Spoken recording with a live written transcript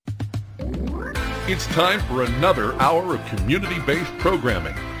It's time for another hour of community-based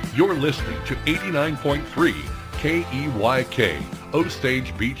programming. You're listening to 89.3 KEYK,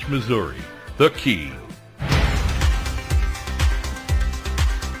 Osage Beach, Missouri. The Key.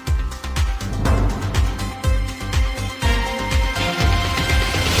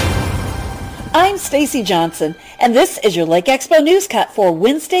 I'm Stacy Johnson, and this is your Lake Expo News Cut for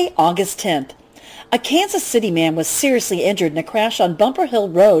Wednesday, August 10th. A Kansas City man was seriously injured in a crash on Bumper Hill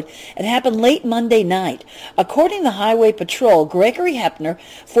Road. It happened late Monday night. According to the Highway Patrol, Gregory Hepner,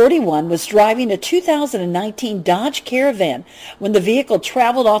 41, was driving a 2019 Dodge Caravan when the vehicle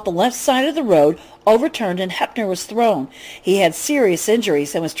traveled off the left side of the road, overturned, and Hepner was thrown. He had serious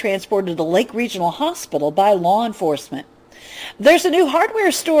injuries and was transported to Lake Regional Hospital by law enforcement. There's a new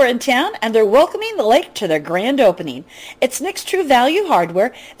hardware store in town, and they're welcoming the lake to their grand opening. It's Nick's True Value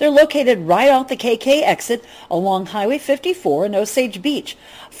Hardware. They're located right off the KK exit along Highway 54 in Osage Beach.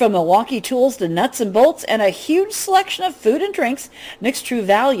 From Milwaukee tools to nuts and bolts and a huge selection of food and drinks, Nick's True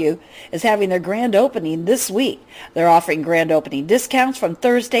Value is having their grand opening this week. They're offering grand opening discounts from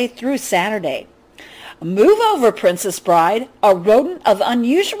Thursday through Saturday. Move over, Princess Bride. A rodent of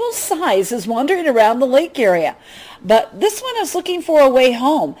unusual size is wandering around the lake area, but this one is looking for a way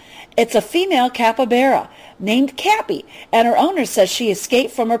home. It's a female capybara named Cappy, and her owner says she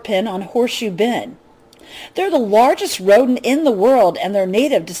escaped from her pen on Horseshoe Bend. They're the largest rodent in the world, and they're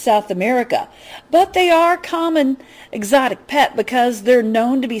native to South America, but they are a common exotic pet because they're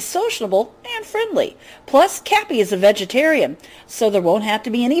known to be sociable and friendly. Plus, Cappy is a vegetarian, so there won't have to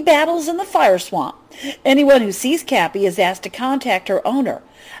be any battles in the fire swamp. Anyone who sees Cappy is asked to contact her owner,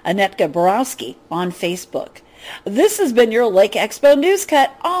 Anetka Borowski, on Facebook. This has been your Lake Expo News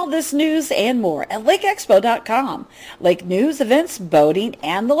Cut. All this news and more at lakeexpo.com. Lake news, events, boating,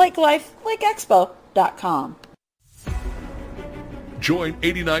 and the lake life, lakeexpo.com. Join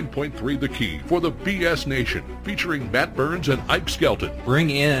 89.3 The Key for the BS Nation, featuring Matt Burns and Ike Skelton.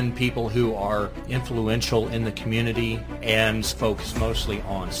 Bring in people who are influential in the community and focus mostly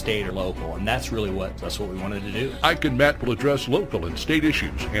on state or local, and that's really what we wanted to do. Ike and Matt will address local and state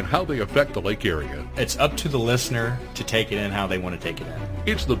issues and how they affect the lake area. It's up to the listener to take it in how they want to take it in.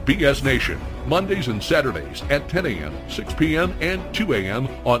 It's the BS Nation, Mondays and Saturdays at 10 a.m., 6 p.m., and 2 a.m.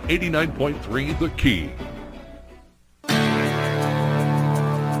 on 89.3 The Key.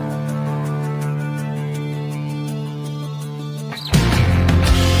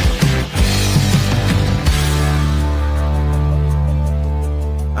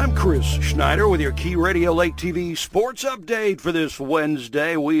 Chris Schneider with your Key Radio Lake TV sports update for this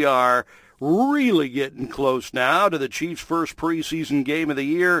Wednesday. We are really getting close now to the Chiefs' first preseason game of the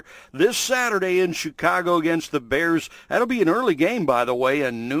year this Saturday in Chicago against the Bears. That'll be an early game, by the way,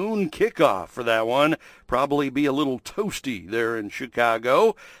 a noon kickoff for that one. Probably be a little toasty there in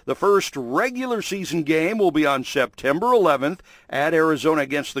Chicago. The first regular season game will be on September 11th at Arizona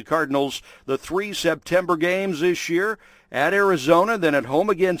against the Cardinals. The 3 September games this year: at Arizona, then at home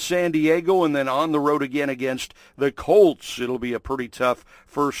against San Diego, and then on the road again against the Colts. It'll be a pretty tough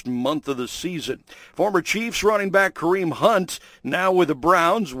first month of the season. Former Chiefs running back Kareem Hunt, now with the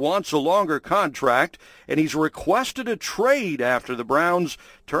Browns, wants a longer contract, and he's requested a trade after the Browns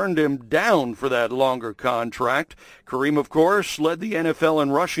turned him down for that longer contract. Kareem, of course, led the NFL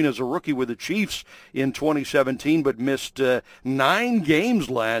in rushing as a rookie with the Chiefs in 2017, but missed 9 games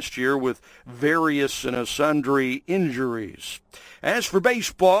last year with various and sundry injuries. As for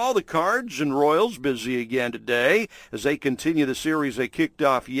baseball, the Cards and Royals busy again today as they continue the series they kicked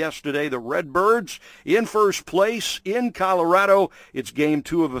off yesterday. The Redbirds in first place in Colorado. It's game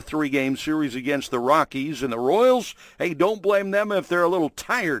 2 of a 3-game series against the Rockies. And the Royals, hey, don't blame them if they're a little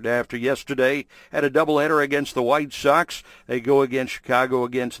tired after yesterday. Had a doubleheader against the White Sox. They go against Chicago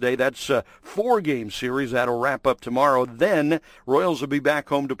again today. That's a 4-game series. That'll wrap up tomorrow. Then Royals will be back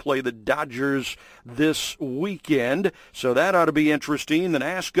home to play the Dodgers this weekend. So that ought to be interesting. The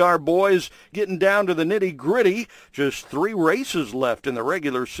NASCAR boys getting down to the nitty-gritty. Just 3 races left in the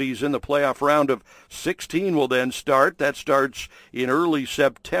regular season. The playoff round of 16 will then start. That starts in early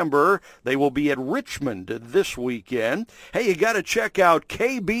September. They will be at Richmond this weekend. Hey, you got to check out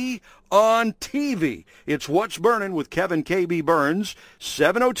KB on TV. It's What's Burning with Kevin KB Burns,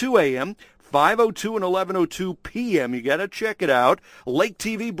 7:02 a.m., 5:02 and 11:02 p.m. You got to check it out. Lake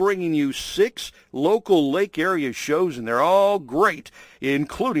TV bringing you 6 local lake area shows, and they're all great.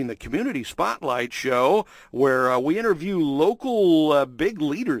 including the Community Spotlight Show, where we interview local big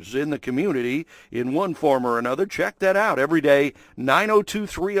leaders in the community in one form or another. Check that out every day, 9:02,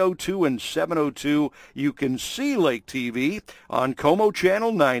 3:02, and 7:02. You can see Lake TV on Como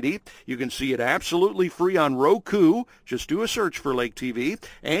Channel 90. You can see it absolutely free on Roku. Just do a search for Lake TV.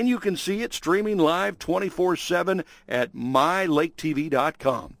 And you can see it streaming live 24/7 at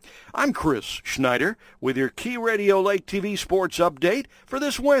mylaketv.com. I'm Chris Schneider with your Key Radio Lake TV Sports Update for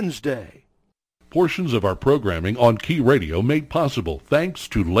this Wednesday. Portions of our programming on Key Radio made possible thanks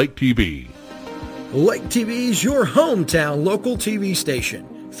to Lake TV. Lake TV is your hometown local TV station,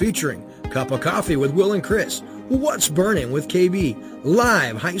 featuring Cup of Coffee with Will and Chris, What's Burning with KB,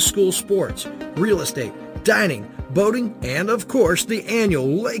 live high school sports, real estate, dining, boating, and of course the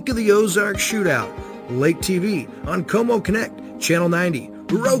annual Lake of the Ozarks Shootout. Lake TV on Como Connect, Channel 90,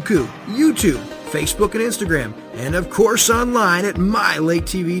 Roku, YouTube, Facebook and Instagram, and of course online at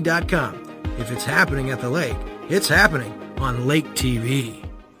mylaketv.com. If it's happening at the lake, it's happening on Lake TV.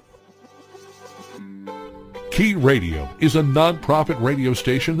 Key Radio is a non-profit radio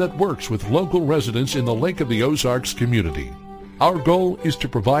station that works with local residents in the Lake of the Ozarks community. Our goal is to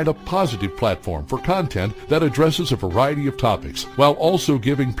provide a positive platform for content that addresses a variety of topics, while also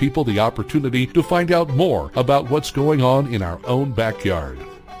giving people the opportunity to find out more about what's going on in our own backyard.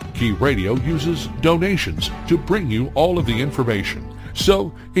 Key Radio uses donations to bring you all of the information.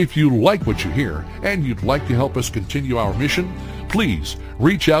 So, if you like what you hear and you'd like to help us continue our mission, please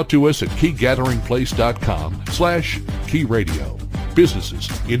reach out to us at keygatheringplace.com/keyradio. Businesses,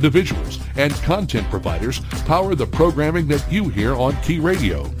 individuals, and content providers power the programming that you hear on Key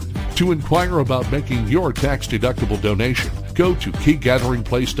Radio. To inquire about making your tax-deductible donation, go to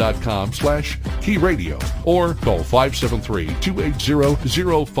keygatheringplace.com/keyradio or call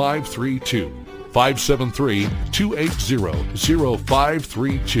 573-280-0532.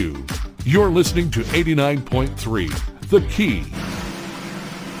 573-280-0532. You're listening to 89.3, The Key.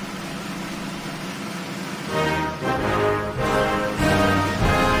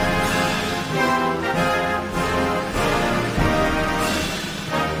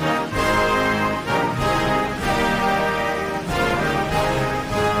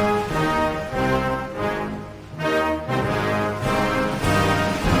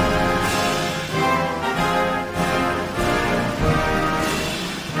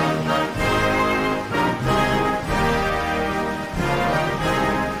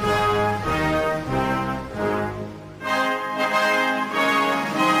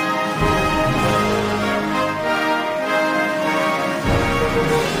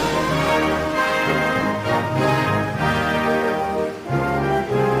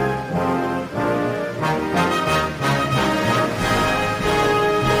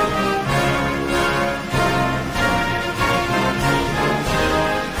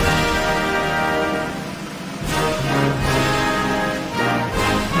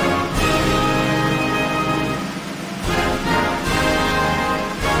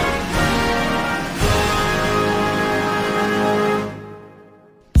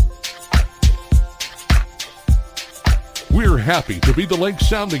 Happy to be the Lake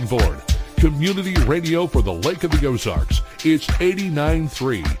Sounding Board. Community radio for the Lake of the Ozarks. It's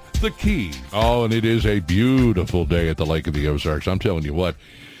 89.3, The Key. Oh, and it is a beautiful day at the Lake of the Ozarks. I'm telling you what,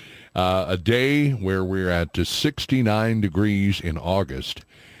 a day where we're at 69 degrees in August.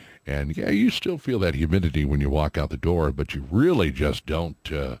 And yeah, you still feel that humidity when you walk out the door, but you really just don't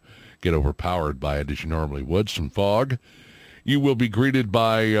get overpowered by it as you normally would. Some fog. You will be greeted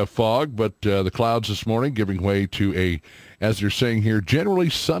by fog, but the clouds this morning giving way to a, as they're saying here, generally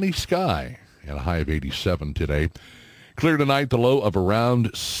sunny sky and a high of 87 today. Clear tonight, the low of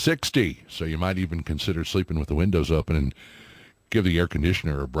around 60, so you might even consider sleeping with the windows open and give the air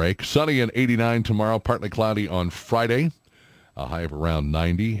conditioner a break. Sunny and 89 tomorrow, partly cloudy on Friday, a high of around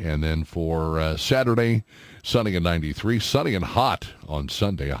 90. And then for Saturday, sunny and 93, sunny and hot on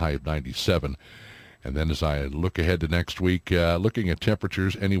Sunday, a high of 97. And then as I look ahead to next week, looking at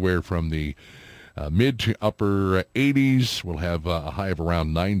temperatures anywhere from the mid to upper 80s. We'll have a high of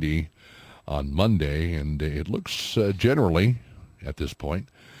around 90 on Monday, and it looks generally at this point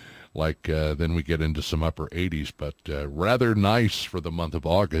like then we get into some upper 80s, but rather nice for the month of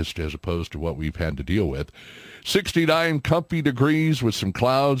August as opposed to what we've had to deal with. 69 comfy degrees with some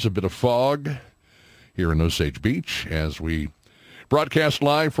clouds, a bit of fog here in Osage Beach as we broadcast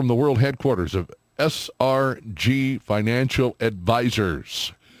live from the world headquarters of SRG Financial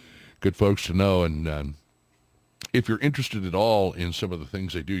Advisors. Good folks to know, and if you're interested at all in some of the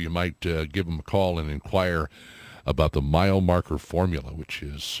things they do, you might give them a call and inquire about the mile marker formula, which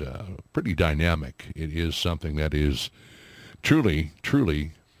is pretty dynamic. It is something that is truly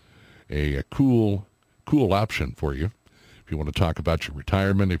a cool option for you. If you want to talk about your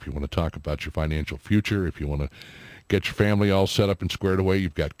retirement, if you want to talk about your financial future, if you want to get your family all set up and squared away,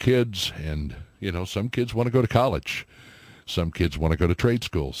 you've got kids, and, some kids want to go to college. Some kids want to go to trade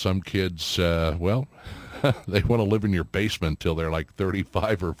school. Some kids, they want to live in your basement till they're like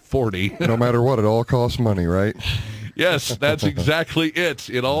 35 or 40. No matter what, it all costs money, right? Yes, that's exactly it.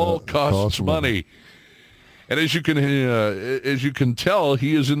 It all costs money. And as you can tell,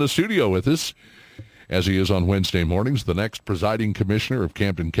 he is in the studio with us, as he is on Wednesday mornings, the next presiding commissioner of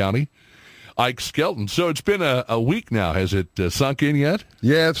Camden County, Ike Skelton. So it's been a week now. Has it sunk in yet?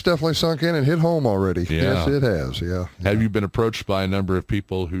 Yeah, it's definitely sunk in and hit home already. Yeah. Yes, it has, yeah. Have you been approached by a number of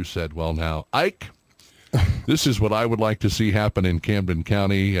people who said, well, now, Ike, this is what I would like to see happen in Camden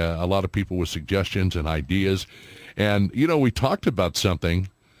County? A lot of people with suggestions and ideas. And, we talked about something,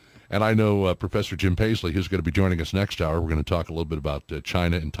 and I know Professor Jim Pasley, who's going to be joining us next hour. We're going to talk a little bit about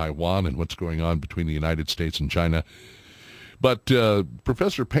China and Taiwan and what's going on between the United States and China. But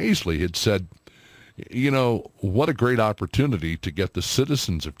Professor Pasley had said, what a great opportunity to get the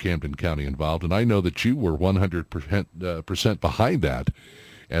citizens of Camden County involved. And I know that you were 100% behind that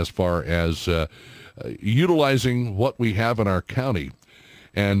as far as utilizing what we have in our county.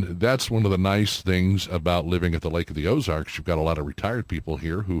 And that's one of the nice things about living at the Lake of the Ozarks. You've got a lot of retired people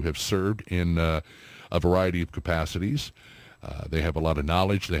here who have served in a variety of capacities. They have a lot of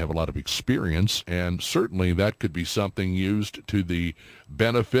knowledge. They have a lot of experience. And certainly that could be something used to the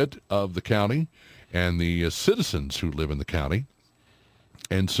benefit of the county and the citizens who live in the county.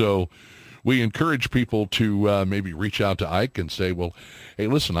 And so we encourage people to maybe reach out to Ike and say, well, hey,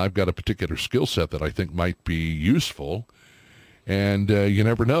 listen, I've got a particular skill set that I think might be useful. And you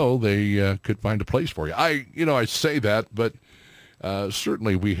never know, they could find a place for you. I say that, but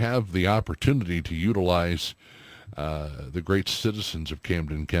certainly we have the opportunity to utilize the great citizens of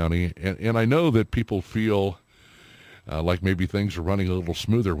Camden County. And I know that people feel like maybe things are running a little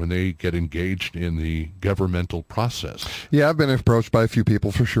smoother when they get engaged in the governmental process. Yeah, I've been approached by a few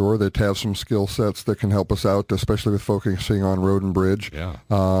people for sure that have some skill sets that can help us out, especially with focusing on road and bridge,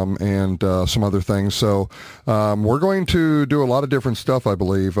 and some other things. So we're going to do a lot of different stuff, I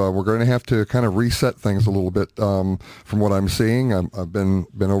believe. We're going to have to kind of reset things a little bit from what I'm seeing. I've been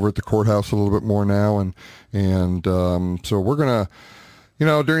over at the courthouse a little bit more now, and so we're going to,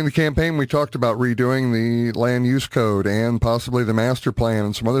 during the campaign, we talked about redoing the land use code and possibly the master plan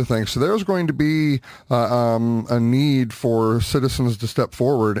and some other things. So there's going to be a need for citizens to step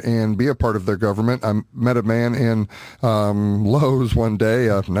forward and be a part of their government. I met a man in Lowe's one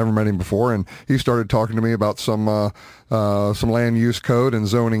day. I've never met him before, and he started talking to me about some land use code and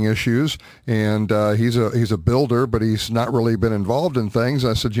zoning issues. And he's a builder, but he's not really been involved in things.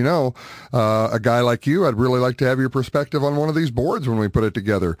 I said, a guy like you, I'd really like to have your perspective on one of these boards when we put it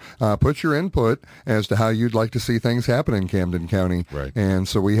together. Put your input as to how you'd like to see things happen in Camden County. Right. And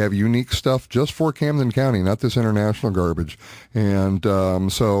so we have unique stuff just for Camden County, not this international garbage. And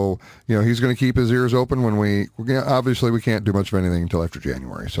so he's going to keep his ears open when obviously we can't do much of anything until after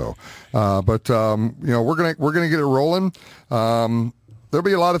January. So, but we're gonna get it rolling. There'll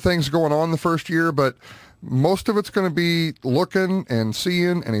be a lot of things going on the first year, but most of it's going to be looking and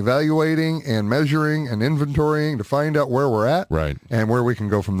seeing and evaluating and measuring and inventorying to find out where we're at, right, and where we can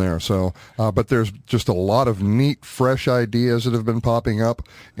go from there. So, but there's just a lot of neat, fresh ideas that have been popping up,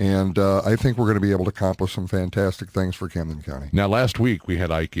 and I think we're going to be able to accomplish some fantastic things for Camden County. Now, last week we had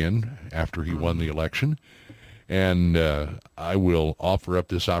Ike in after he won the election, and I will offer up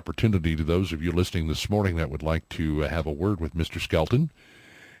this opportunity to those of you listening this morning that would like to have a word with Mr. Skelton.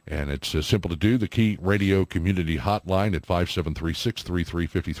 And it's simple to do. The Key Radio Community Hotline at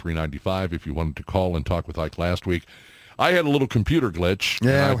 573-633-5395 if you wanted to call and talk with Ike last week. I had a little computer glitch, and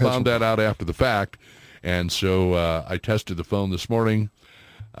I found that out after the fact. And so I tested the phone this morning.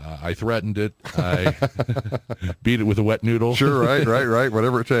 I threatened it. I beat it with a wet noodle. Sure, right.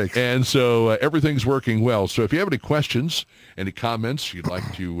 Whatever it takes. And so everything's working well. So if you have any questions, any comments, you'd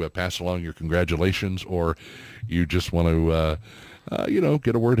like to pass along your congratulations, or you just want to...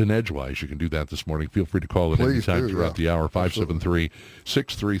 get a word in edgewise, you can do that this morning. Feel free to call at any time throughout the hour,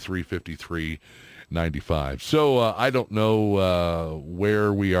 573-633-5395. So I don't know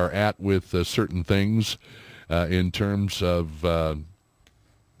where we are at with certain things in terms of the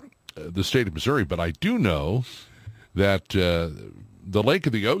state of Missouri, but I do know that the Lake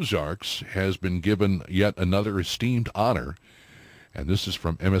of the Ozarks has been given yet another esteemed honor. And this is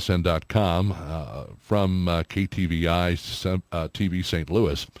from MSN.com, from KTVI TV St.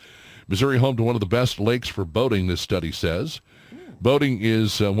 Louis. Missouri home to one of the best lakes for boating, this study says. Boating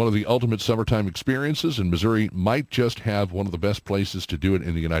is one of the ultimate summertime experiences, and Missouri might just have one of the best places to do it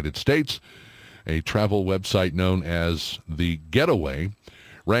in the United States. A travel website known as The Getaway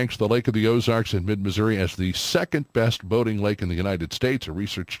ranks the Lake of the Ozarks in mid-Missouri as the second best boating lake in the United States. A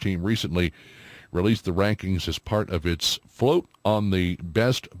research team recently released the rankings as part of its Float on the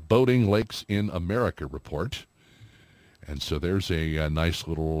Best Boating Lakes in America report. And so there's a nice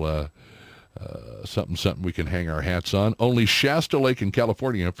little something we can hang our hats on. Only Shasta Lake in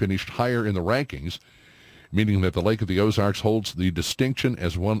California finished higher in the rankings, meaning that the Lake of the Ozarks holds the distinction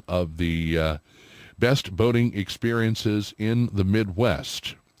as one of the best boating experiences in the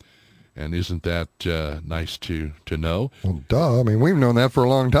Midwest. And isn't that nice to know? Well, duh. I mean, we've known that for a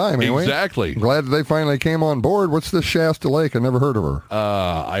long time, ain't we? Exactly. Glad that they finally came on board. What's this Shasta Lake? I never heard of her.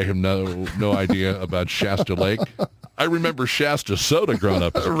 I have no idea about Shasta Lake. I remember Shasta soda growing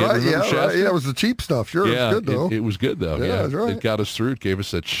up as a kid. Right, yeah, Shasta? right. Yeah, it was the cheap stuff. Sure, yeah, it was good, though. It was good, though. Yeah, that's right. It got us through. It gave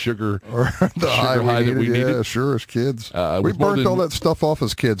us that sugar, the high that we needed. Yeah, sure, as kids. We burnt all that stuff off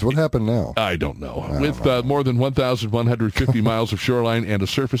as kids. What happened now? I don't know. With more than 1,150 miles of shoreline and a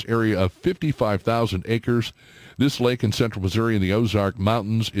surface area of 55,000 acres, this lake in central Missouri in the Ozark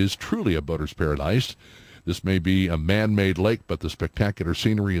Mountains is truly a boater's paradise. This may be a man-made lake, but the spectacular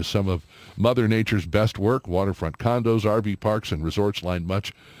scenery is some of Mother Nature's best work. Waterfront condos, RV parks, and resorts line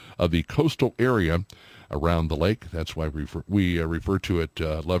much of the coastal area around the lake. That's why we refer to it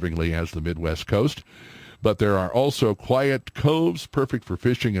lovingly as the Midwest Coast. But there are also quiet coves, perfect for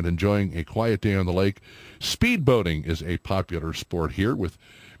fishing and enjoying a quiet day on the lake. Speed boating is a popular sport here, with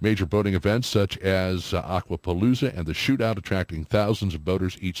major boating events such as Aquapalooza and the Shootout attracting thousands of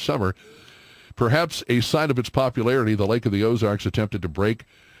boaters each summer. Perhaps a sign of its popularity, the Lake of the Ozarks attempted to break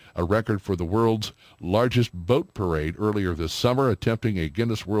a record for the world's largest boat parade earlier this summer, attempting a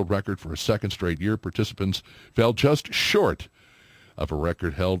Guinness World Record for a second straight year. Participants fell just short of a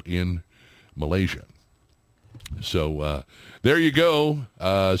record held in Malaysia. So there you go,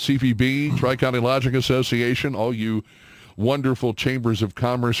 CVB, Tri-County Lodging Association, all you wonderful chambers of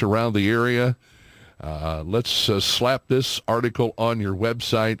commerce around the area. Let's slap this article on your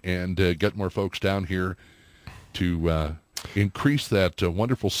website and get more folks down here to increase that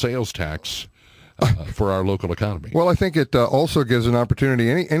wonderful sales tax for our local economy. Well, I think it also gives an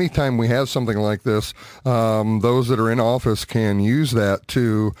opportunity. Anytime we have something like this, those that are in office can use that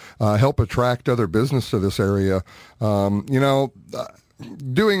to help attract other business to this area.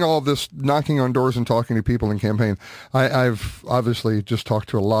 Doing all this knocking on doors and talking to people in campaign, I've obviously just talked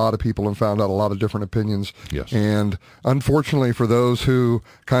to a lot of people and found out a lot of different opinions. Yes. And unfortunately for those who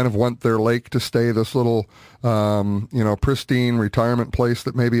kind of want their lake to stay this little, pristine retirement place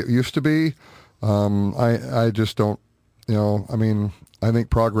that maybe it used to be, I just don't, I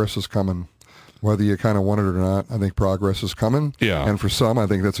think progress is coming. Whether you kind of want it or not, I think progress is coming. Yeah. And for some, I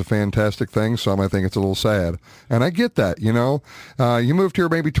think that's a fantastic thing. Some, I think it's a little sad. And I get that, You moved here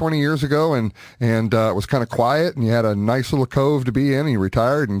maybe 20 years ago, and it was kind of quiet, and you had a nice little cove to be in, and you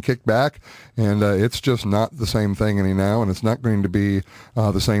retired and kicked back. And it's just not the same thing any now, and it's not going to be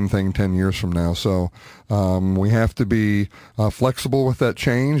the same thing 10 years from now. So we have to be flexible with that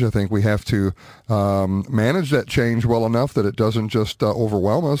change. I think we have to manage that change well enough that it doesn't just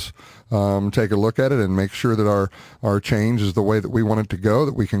overwhelm us. Take a look at it and make sure that our change is the way that we want it to go,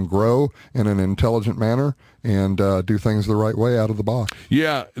 that we can grow in an intelligent manner and do things the right way out of the box.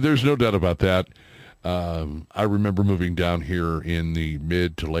 Yeah, there's no doubt about that. I remember moving down here in the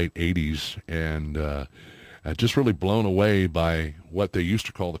mid to late 80s and just really blown away by what they used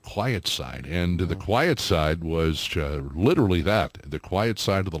to call the quiet side. And the quiet side was literally that, the quiet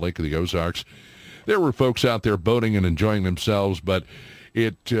side of the Lake of the Ozarks. There were folks out there boating and enjoying themselves, but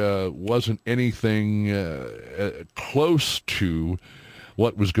it wasn't anything close to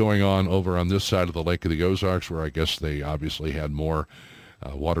what was going on over on this side of the Lake of the Ozarks, where I guess they obviously had more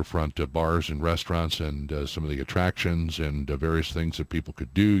waterfront bars and restaurants and some of the attractions and various things that people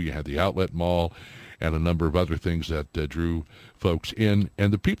could do. You had the outlet mall and a number of other things that drew folks in.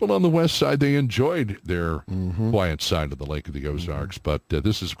 And the people on the west side, they enjoyed their quiet side of the Lake of the Ozarks. But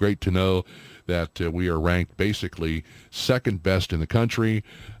this is great to know that we are ranked basically second best in the country.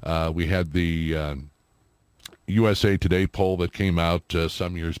 We had the USA Today poll that came out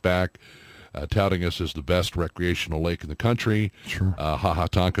some years back touting us as the best recreational lake in the country. Sure.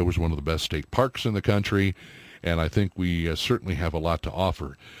 Hahatonka was one of the best state parks in the country, and I think we certainly have a lot to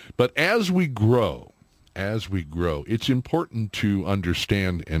offer. But as we grow, it's important to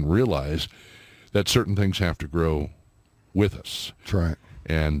understand and realize that certain things have to grow with us. That's right.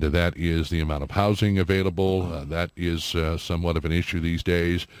 And that is the amount of housing available. That is somewhat of an issue these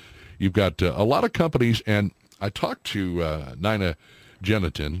days. You've got a lot of companies, and I talked to Nina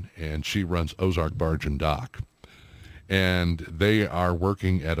Jeniton, and she runs Ozark Barge and Dock. And they are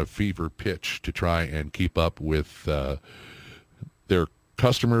working at a fever pitch to try and keep up with their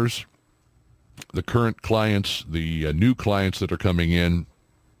customers, the current clients, the new clients that are coming in.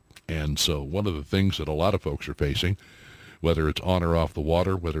 And so one of the things that a lot of folks are facing, whether it's on or off the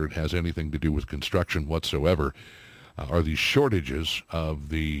water, whether it has anything to do with construction whatsoever, are these shortages of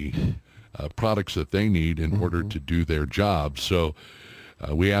the products that they need in order to do their job. So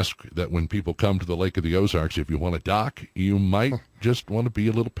we ask that when people come to the Lake of the Ozarks, if you want a dock, you might just want to be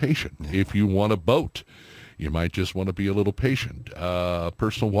a little patient. If you want a boat, you might just want to be a little patient.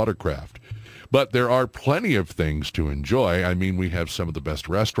 Personal watercraft. But there are plenty of things to enjoy. I mean, we have some of the best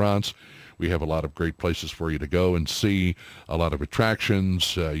restaurants. We have a lot of great places for you to go and see, a lot of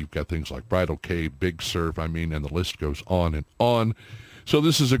attractions. You've got things like Bridal Cave, Big Surf, and the list goes on and on. So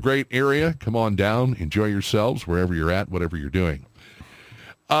this is a great area. Come on down. Enjoy yourselves wherever you're at, whatever you're doing.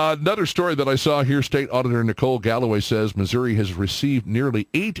 Another story that I saw here, State Auditor Nicole Galloway says Missouri has received nearly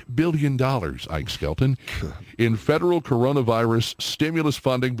 $8 billion, Ike Skelton, in federal coronavirus stimulus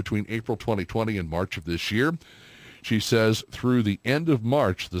funding between April 2020 and March of this year. She says through the end of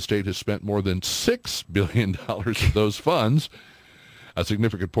March, the state has spent more than $6 billion of those funds. A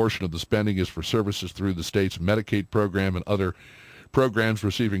significant portion of the spending is for services through the state's Medicaid program and other programs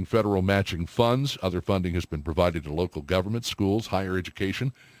receiving federal matching funds. Other funding has been provided to local governments, schools, higher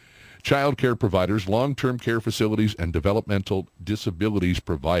education, child care providers, long-term care facilities, and developmental disabilities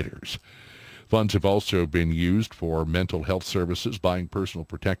providers. Funds have also been used for mental health services, buying personal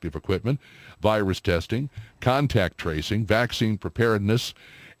protective equipment, virus testing, contact tracing, vaccine preparedness,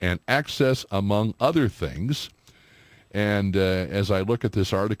 and access, among other things. And as I look at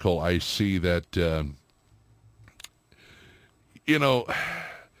this article, I see that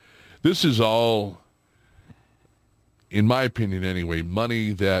this is all, in my opinion anyway,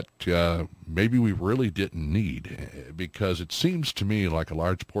 money that maybe we really didn't need, because it seems to me like a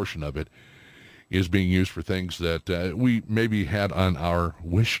large portion of it is being used for things that we maybe had on our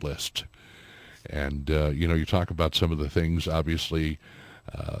wish list. And, you talk about some of the things, obviously,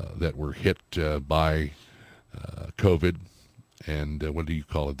 that were hit by COVID. And what do you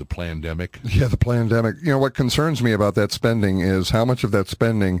call it, the plandemic? Yeah, the plandemic. What concerns me about that spending is how much of that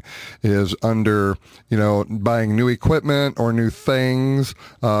spending is under, buying new equipment or new things,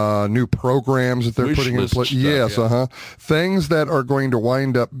 new programs that they're putting in place. Yes, things that are going to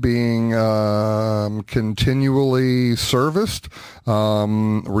wind up being continually serviced,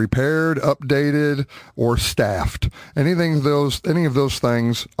 repaired, updated, or staffed. Any of those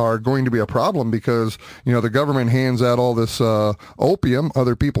things are going to be a problem because, the government hands out all this opium,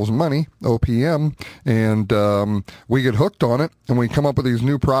 other people's money, OPM, and we get hooked on it, and we come up with these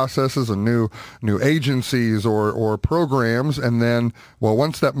new processes and new agencies or programs, and then,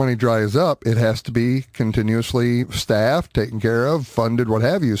 once that money dries up, it has to be continuously staffed, taken care of, funded, what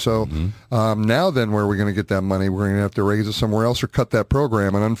have you. So now then, where are we going to get that money? We're going to have to raise it somewhere else or cut that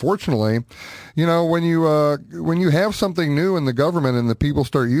program. And unfortunately, when you have something new in the government and the people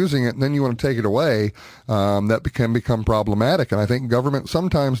start using it, and then you want to take it away, that can become problematic. And I think government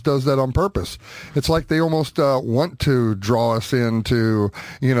sometimes does that on purpose. It's like they almost want to draw us into,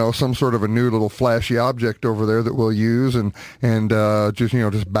 some sort of a new little flashy object over there that we'll use and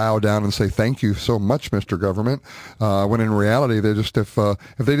just bow down and say, thank you so much, Mr. Government. When in reality, they just, if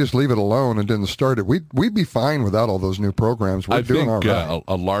they just leave it alone and didn't start it, we'd be fine without all those new programs. We're doing all right.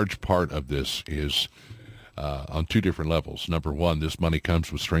 A large part of this is on two different levels. Number one, this money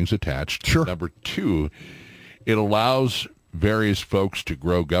comes with strings attached. Sure. Number two, it allows various folks to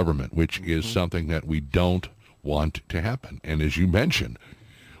grow government, which is something that we don't want to happen. And as you mentioned,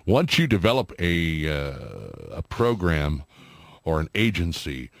 once you develop a program or an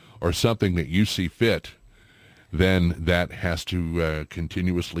agency or something that you see fit, then that has to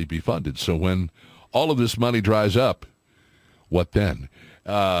continuously be funded. So when all of this money dries up, what then?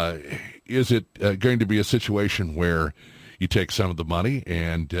 Is it going to be a situation where you take some of the money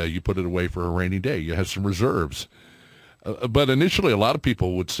and you put it away for a rainy day? You have some reserves. But initially, a lot of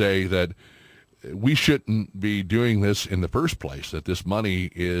people would say that we shouldn't be doing this in the first place, that this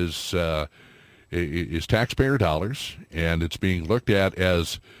money is taxpayer dollars, and it's being looked at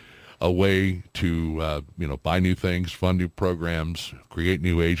as a way to, buy new things, fund new programs, create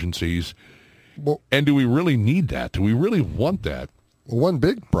new agencies. Well, and do we really need that? Do we really want that? One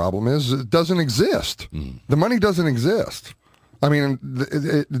big problem is it doesn't exist. The money doesn't exist. I mean,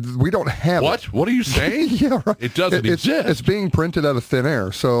 we don't have What? it. What are you saying? Yeah, right. It doesn't exist. It's being printed out of thin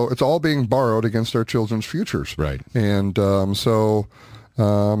air, so it's all being borrowed against our children's futures. Right. And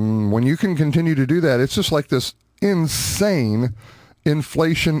When you can continue to do that, it's just like this insane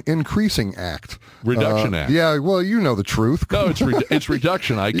Inflation Increasing Act. Reduction Act. Yeah, well, you know the truth. No, it's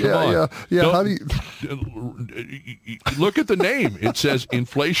reduction. Come on. Yeah. How do you look at the name? It says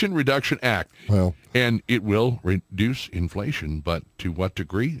Inflation Reduction Act. Well, and it will reduce inflation, but to what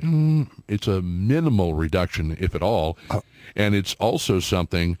degree? It's a minimal reduction, if at all. And it's also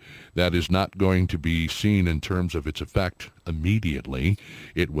something that is not going to be seen in terms of its effect immediately.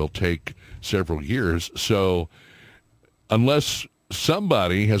 It will take several years. So unless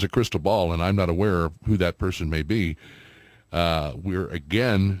somebody has a crystal ball, and I'm not aware of who that person may be, we're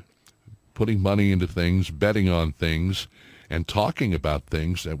again putting money into things, betting on things, and talking about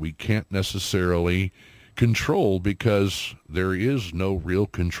things that we can't necessarily control because there is no real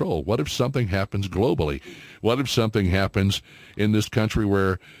control. What if something happens globally? What if something happens in this country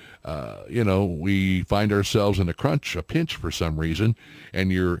where we find ourselves in a pinch for some reason,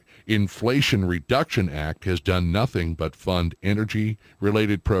 and your Inflation Reduction Act has done nothing but fund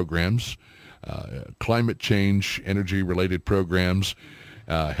energy-related programs, climate change, energy-related programs,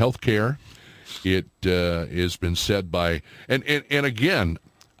 healthcare. It has been said by, and again,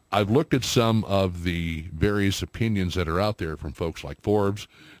 I've looked at some of the various opinions that are out there from folks like Forbes,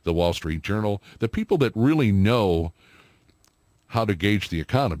 the Wall Street Journal, the people that really know how to gauge the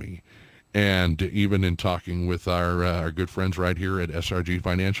economy. And even in talking with our good friends right here at SRG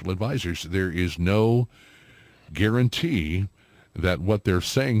Financial Advisors, there is no guarantee that what they're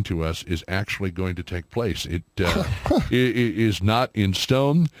saying to us is actually going to take place. It is not in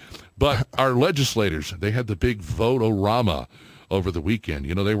stone. But our legislators, they had the big vote-o-rama over the weekend.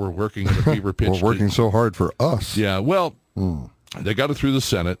 They were working at a fever pitch. We're working so hard for us. Yeah, well, they got it through the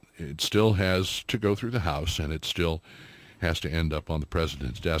Senate. It still has to go through the House, and it still has to end up on the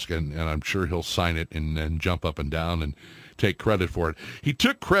president's desk. And I'm sure he'll sign it and then jump up and down and take credit for it. He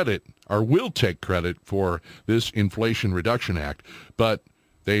took credit, or will take credit, for this Inflation Reduction Act, but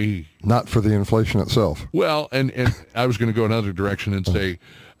they... Not for the inflation itself. Well, and I was going to go another direction and say...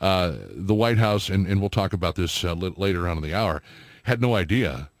 the White House, and we'll talk about this later on in the hour, had no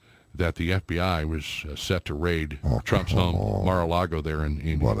idea that the FBI was set to raid Trump's home, Mar-a-Lago, there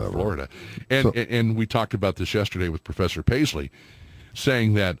in Florida. And we talked about this yesterday with Professor Pasley,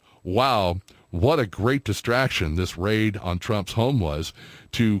 saying that, wow, what a great distraction this raid on Trump's home was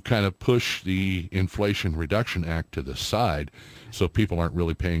to kind of push the Inflation Reduction Act to the side so people aren't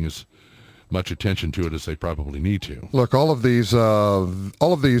really paying as much attention to it as they probably need to. Look, all of these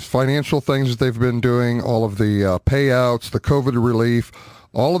financial things that they've been doing, all of the payouts, the COVID relief,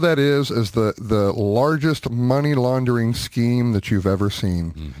 all of that is the largest money laundering scheme that you've ever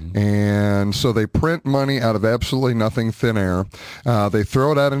seen. Mm-hmm. And so they print money out of absolutely nothing, thin air. They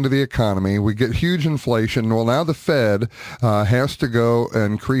throw it out into the economy. We get huge inflation. Well, now the Fed has to go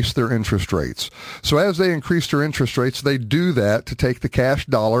and increase their interest rates. So as they increase their interest rates, they do that to take the cash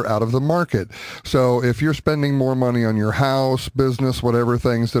dollar out of the market. So if you're spending more money on your house, business, whatever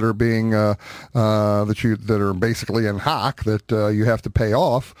things that are being that are basically in hock that you have to pay off,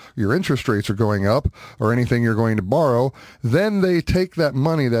 your interest rates are going up, or anything you're going to borrow, then they take that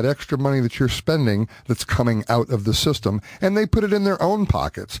money, that extra money that you're spending that's coming out of the system, and they put it in their own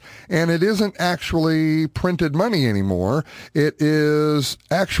pockets. And it isn't actually printed money anymore. It is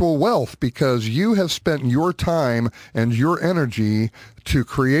actual wealth, because you have spent your time and your energy to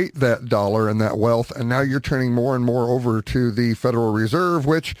create that dollar and that wealth, and now you're turning more and more over to the Federal Reserve,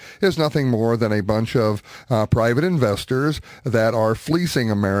 which is nothing more than a bunch of private investors that are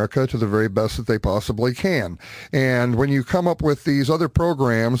fleecing America to the very best that they possibly can. And when you come up with these other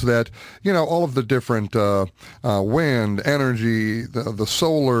programs that, all of the different wind, energy, the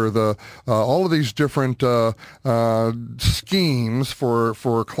solar, all of these different schemes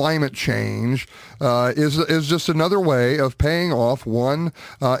for climate change is just another way of paying off one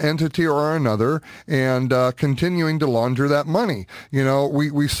entity or another and continuing to launder that money.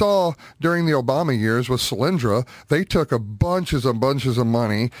 We saw during the Obama years with Solyndra, they took bunches of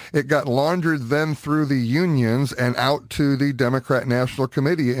money. It got laundered then through the unions and out to the Democrat National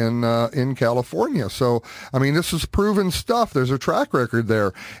Committee in California. So, this is proven stuff. There's a track record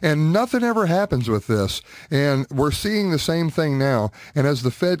there. And nothing ever happens with this. And we're seeing the same thing now. And as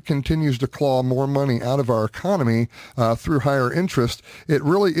the Fed continues to claw more money out of our economy through higher interest, it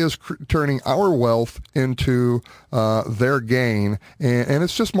really is turning our wealth into their gain, and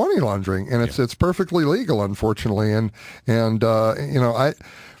it's just money laundering, and it's perfectly legal, unfortunately. And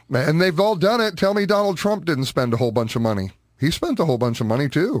they've all done it. Tell me Donald Trump didn't spend a whole bunch of money. he spent a whole bunch of money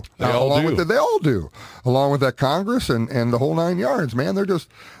too. They all do. Along with that Congress and the whole 9 yards, man.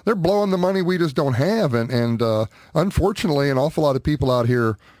 They're blowing the money we just don't have. And unfortunately, an awful lot of people out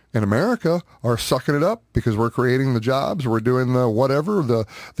here in America are sucking it up because we're creating the jobs. We're doing the whatever, the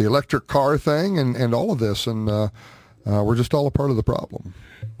electric car thing and all of this. And we're just all a part of the problem.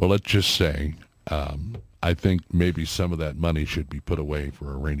 Well, let's just say, I think maybe some of that money should be put away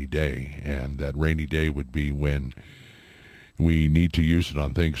for a rainy day. And that rainy day would be when we need to use it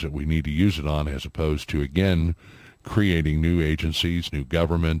on things that we need to use it on, as opposed to, again, creating new agencies, new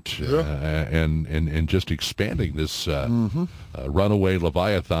government, and just expanding this runaway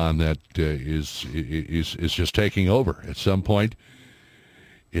leviathan that is just taking over. At some point,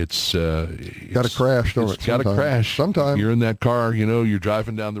 it's got to crash. It's got to crash. Sometime you're in that car, you're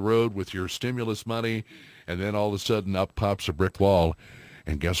driving down the road with your stimulus money, and then all of a sudden up pops a brick wall,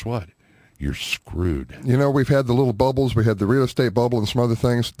 and guess what? You're screwed. We've had the little bubbles. We had the real estate bubble and some other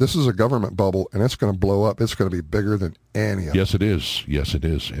things. This is a government bubble, and it's going to blow up. It's going to be bigger than any of them. Yes, it is. Yes, it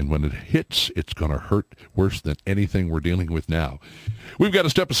is. And when it hits, it's going to hurt worse than anything we're dealing with now. We've got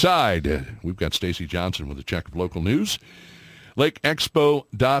to step aside. We've got Stacy Johnson with a check of local news.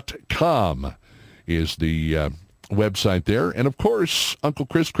 LakeExpo.com is the website there. And, of course, Uncle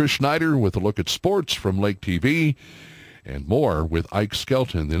Chris Schneider with a look at sports from Lake TV. And more with Ike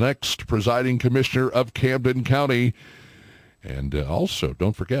Skelton, the next presiding commissioner of Camden County. And also,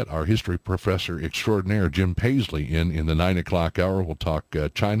 don't forget, our history professor extraordinaire, Jim Pasley, in the 9 o'clock hour. We'll talk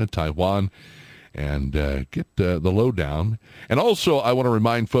China, Taiwan, and get the lowdown. And also, I want to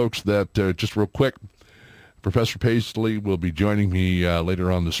remind folks that, just real quick, Professor Pasley will be joining me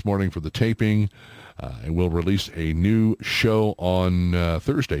later on this morning for the taping. And we'll release a new show on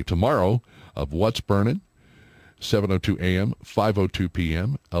Thursday, tomorrow, of What's Burnin'. 7:02 a.m., 5:02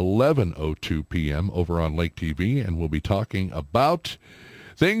 p.m., 11:02 p.m. over on Lake TV, and we'll be talking about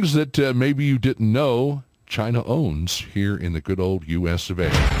things that maybe you didn't know China owns here in the good old U.S. of A.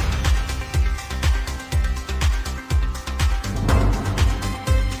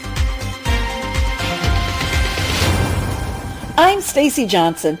 I'm Stacy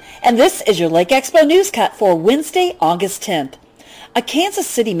Johnson, and this is your Lake Expo News Cut for Wednesday, August 10th. A Kansas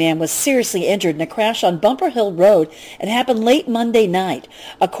City man was seriously injured in a crash on Bumper Hill Road. It happened late Monday night.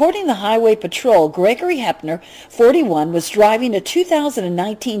 According to the Highway Patrol, Gregory Hepner, 41, was driving a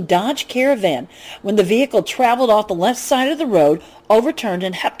 2019 Dodge Caravan when the vehicle traveled off the left side of the road, overturned,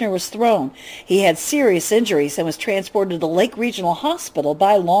 and Hepner was thrown. He had serious injuries and was transported to the Lake Regional Hospital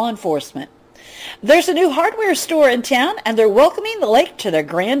by law enforcement. There's a new hardware store in town, and they're welcoming the lake to their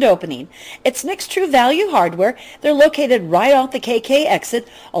grand opening. It's Nick's True Value Hardware. They're located right off the KK exit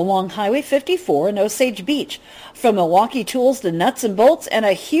along Highway 54 in Osage Beach. From Milwaukee tools to nuts and bolts and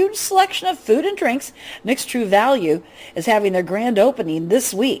a huge selection of food and drinks, Nick's True Value is having their grand opening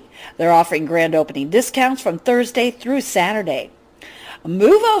this week. They're offering grand opening discounts from Thursday through Saturday.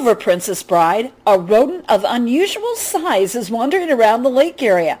 Move over, Princess Bride. A rodent of unusual size is wandering around the lake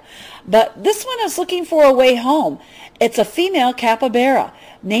area. But this one is looking for a way home. It's a female capybara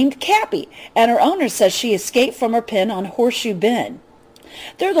named Cappy, and her owner says she escaped from her pen on Horseshoe Bend.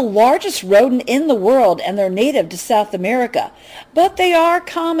 They're the largest rodent in the world, and they're native to South America. But they are a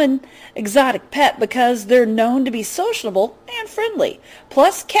common exotic pet because they're known to be sociable and friendly.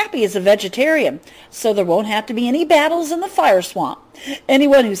 Plus, Cappy is a vegetarian, so there won't have to be any battles in the fire swamp.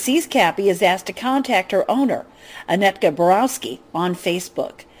 Anyone who sees Cappy is asked to contact her owner, Anetka Borowski, on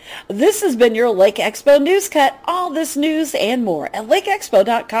Facebook. This has been your Lake Expo News Cut. All this news and more at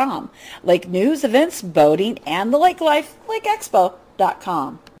LakeExpo.com. Lake news, events, boating, and the lake life,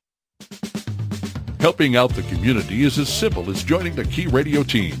 LakeExpo.com. Helping out the community is as simple as joining the Key Radio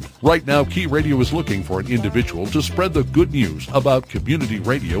team. Right now, Key Radio is looking for an individual to spread the good news about community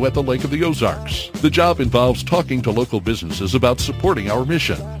radio at the Lake of the Ozarks. The job involves talking to local businesses about supporting our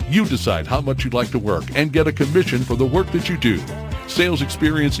mission. You decide how much you'd like to work and get a commission for the work that you do. Sales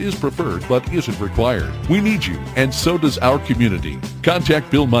experience is preferred but isn't required. We need you, and so does our community.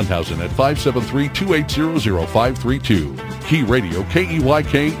 Contact Bill Munhausen at 573-280-0532. Key Radio,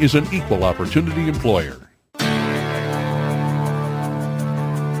 KEYK, is an equal opportunity employer.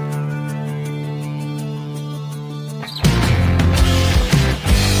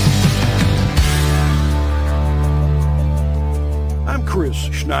 Chris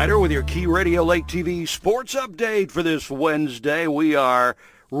Schneider with your Key Radio Lake TV sports update for this Wednesday. We are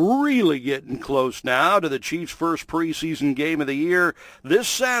really getting close now to the Chiefs' first preseason game of the year this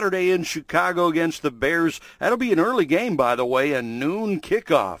Saturday in Chicago against the Bears. That'll be an early game, by the way, a noon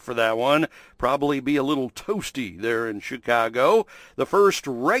kickoff for that one. Probably be a little toasty there in Chicago. The first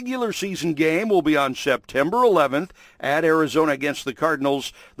regular season game will be on September 11th at Arizona against the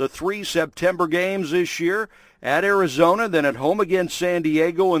Cardinals. The 3 September games this year: at Arizona, then at home against San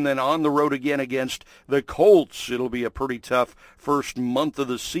Diego, and then on the road again against the Colts. It'll be a pretty tough first month of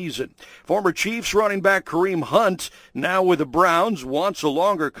the season. Former Chiefs running back Kareem Hunt, now with the Browns, wants a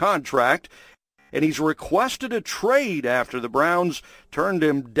longer contract, and he's requested a trade after the Browns turned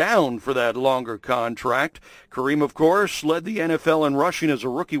him down for that longer contract. Kareem, of course, led the NFL in rushing as a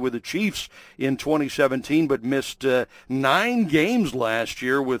rookie with the Chiefs in 2017, but missed 9 games last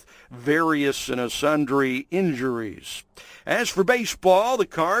year with various and sundry injuries. As for baseball, the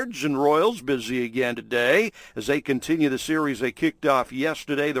Cards and Royals busy again today as they continue the series they kicked off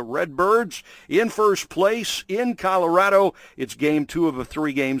yesterday. The Redbirds in first place in Colorado. It's game 2 of a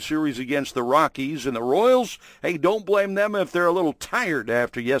 3-game series against the Rockies. And the Royals, hey, don't blame them if they're a little tired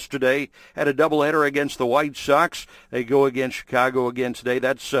after yesterday. Had a doubleheader against the White Sox. They go against Chicago again today.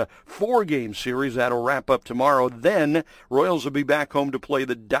 That's a 4-game series. That'll wrap up tomorrow. Then Royals will be back home to play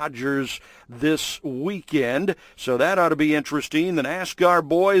the Dodgers this weekend. So that ought to be interesting. The NASCAR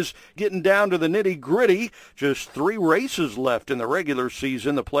boys getting down to the nitty-gritty. Just 3 races left in the regular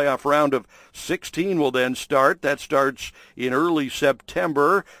season. The playoff round of 16 will then start. That starts in early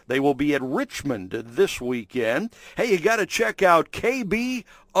September. They will be at Richmond this weekend. Hey, you got to check out KB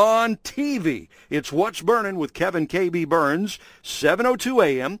on TV. It's What's Burning with Kevin KB Burns, 7:02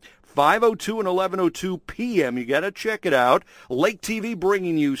 a.m., 5:02 and 11:02 p.m. You got to check it out. Lake TV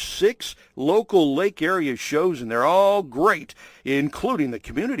bringing you 6 local lake area shows, and they're all great, including the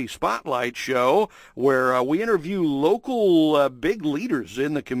Community Spotlight Show, where we interview local big leaders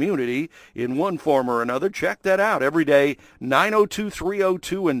in the community in one form or another. Check that out every day, 9:02,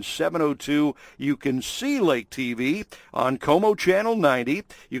 3:02, and 7:02. You can see Lake TV on Como Channel 90.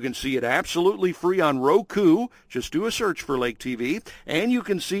 You can see it absolutely free on Roku. Just do a search for Lake TV, and you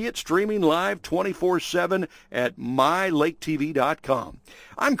can see it streaming live 24/7 at mylaketv.com.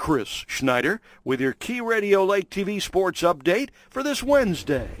 I'm Chris Schneider with your Key Radio Lake TV Sports Update for this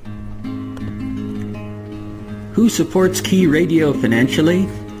Wednesday. Who supports Key Radio financially?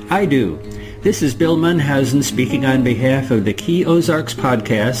 I do. This is Bill Munhausen speaking on behalf of the Key Ozarks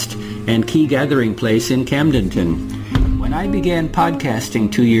podcast and Key Gathering Place in Camdenton. When I began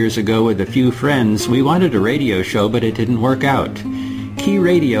podcasting 2 years ago with a few friends, we wanted a radio show, but it didn't work out. Key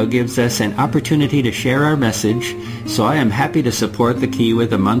Radio gives us an opportunity to share our message, so I am happy to support the Key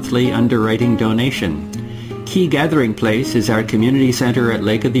with a monthly underwriting donation. Key Gathering Place is our community center at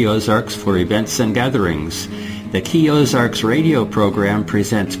Lake of the Ozarks for events and gatherings. The Key Ozarks radio program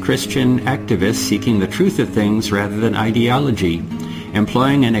presents Christian activists seeking the truth of things rather than ideology,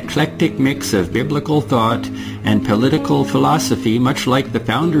 employing an eclectic mix of biblical thought and political philosophy, much like the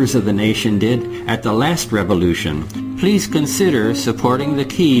founders of the nation did at the last revolution. Please consider supporting the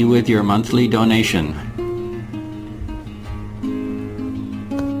Key with your monthly donation.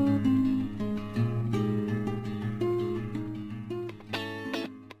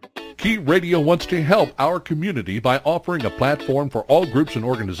 Key Radio wants to help our community by offering a platform for all groups and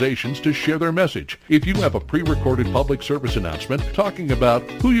organizations to share their message. If you have a pre-recorded public service announcement talking about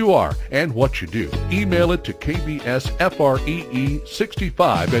who you are and what you do, email it to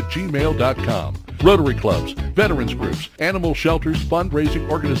kbsfree65@gmail.com. Rotary clubs, veterans groups, animal shelters, fundraising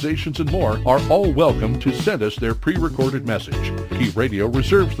organizations, and more are all welcome to send us their pre-recorded message. Key Radio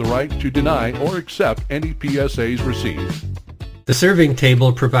reserves the right to deny or accept any PSAs received. The Serving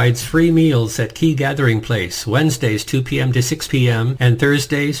Table provides free meals at Key Gathering Place, Wednesdays 2 p.m. to 6 p.m. and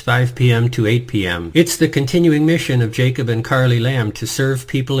Thursdays 5 p.m. to 8 p.m. It's the continuing mission of Jacob and Carly Lamb to serve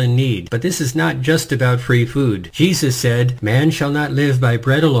people in need. But this is not just about free food. Jesus said, "Man shall not live by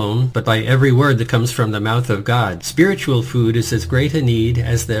bread alone, but by every word that comes from the mouth of God." Spiritual food is as great a need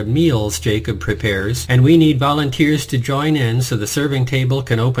as the meals Jacob prepares, and we need volunteers to join in so the Serving Table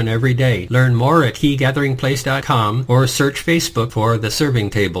can open every day. Learn more at keygatheringplace.com or search Facebook for The Serving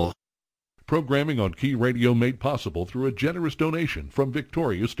Table. Programming on Key Radio made possible through a generous donation from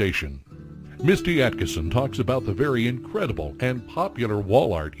Victoria Station. Misty Atkinson talks about the very incredible and popular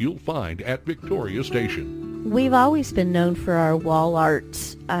wall art you'll find at Victoria Station. We've always been known for our wall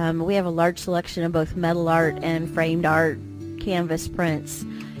art. We have a large selection of both metal art and framed art, canvas prints,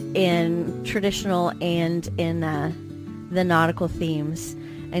 in traditional and in the nautical themes.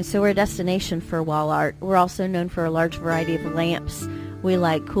 And so we're a destination for wall art. We're also known for a large variety of lamps. We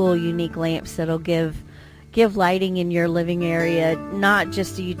like cool, unique lamps that'll give give lighting in your living area, not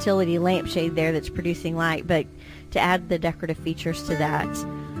just a utility lampshade there that's producing light, but to add the decorative features to that.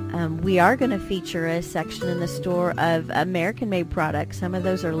 We are going to feature a section in the store of American-made products. Some of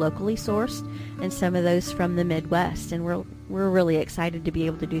those are locally sourced, and some of those from the Midwest, and we're really excited to be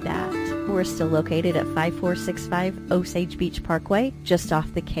able to do that. We're still located at 5465 Osage Beach Parkway, just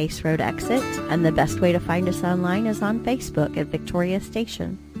off the Case Road exit, and the best way to find us online is on Facebook at Victoria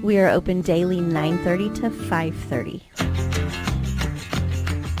Station. We are open daily 9:30 to 5:30.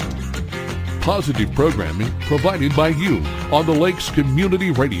 Positive programming provided by you on the Lakes Community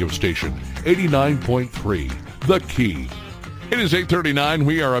Radio Station, 89.3, The Key. It is 8:39.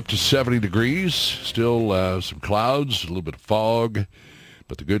 We are up to 70 degrees. Still some clouds, a little bit of fog.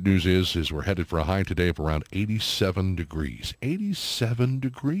 But the good news is we're headed for a high today of around 87 degrees. 87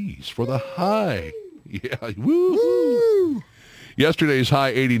 degrees for the high. Yeah, woo! Yesterday's high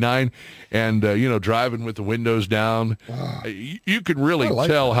 89, and driving with the windows down, you can really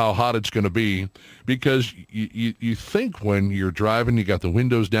tell how hot it's going to be, because you think when you're driving, you got the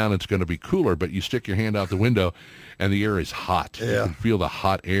windows down, it's going to be cooler, but you stick your hand out the window, and the air is hot. Yeah. You can feel the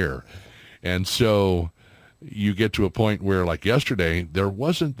hot air, and so you get to a point where, like yesterday, there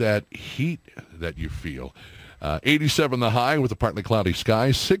wasn't that heat that you feel. 87 the high with a partly cloudy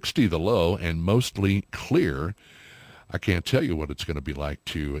sky, 60 the low, and mostly clear. I can't tell you what it's going to be like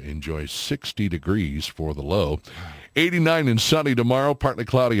to enjoy 60 degrees for the low. 89 and sunny tomorrow, partly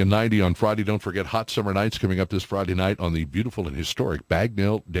cloudy, and 90 on Friday. Don't forget hot summer nights coming up this Friday night on the beautiful and historic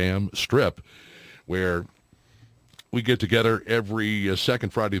Bagnell Dam Strip, where we get together every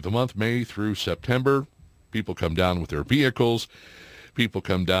second Friday of the month, May through September. People come down with their vehicles. People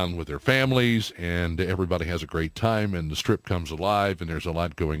come down with their families, and everybody has a great time, and the strip comes alive, and there's a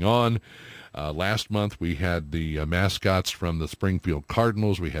lot going on. Last month, we had the mascots from the Springfield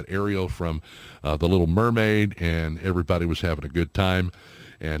Cardinals. We had Ariel from The Little Mermaid, and everybody was having a good time.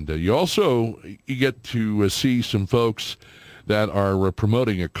 And you get to see some folks that are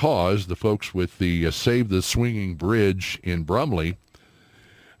promoting a cause, the folks with the Save the Swinging Bridge in Brumley.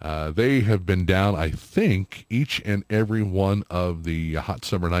 They have been down, I think, each and every one of the hot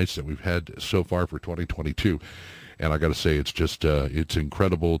summer nights that we've had so far for 2022. And I got to say, it's just it's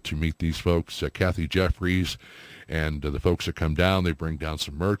incredible to meet these folks. Kathy Jeffries and the folks that come down, they bring down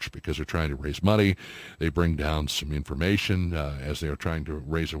some merch because they're trying to raise money. They bring down some information as they are trying to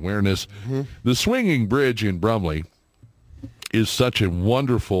raise awareness. Mm-hmm. The Swinging Bridge in Brumley is such a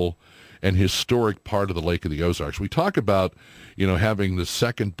wonderful and historic part of the Lake of the Ozarks. We talk about, having the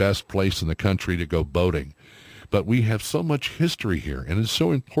second best place in the country to go boating. But we have so much history here, and it's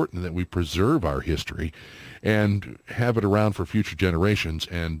so important that we preserve our history and have it around for future generations.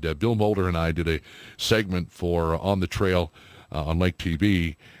 And Bill Mulder and I did a segment for On the Trail on Lake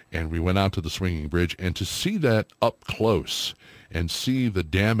TV, and we went out to the Swinging Bridge, and to see that up close and see the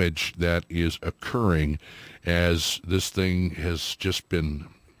damage that is occurring as this thing has just been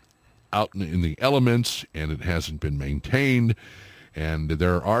out in the elements and it hasn't been maintained. And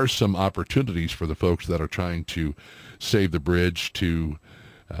there are some opportunities for the folks that are trying to save the bridge to,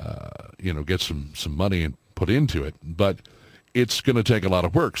 get some money and put into it. But it's going to take a lot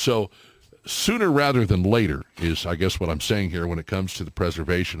of work. So sooner rather than later is, I guess, what I'm saying here when it comes to the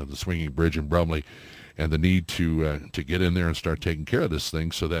preservation of the Swinging Bridge in Brumley and the need to get in there and start taking care of this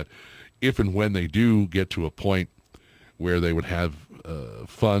thing, so that if and when they do get to a point where they would have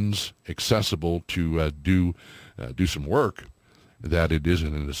funds accessible to do some work, that it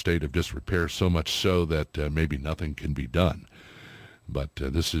isn't in a state of disrepair, so much so that maybe nothing can be done. But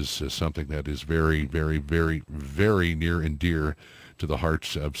this is something that is very, very, very, very near and dear to the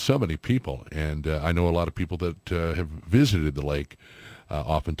hearts of so many people. And I know a lot of people that have visited the lake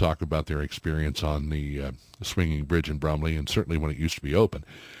often talk about their experience on the Swinging Bridge in Brumley, and certainly when it used to be open.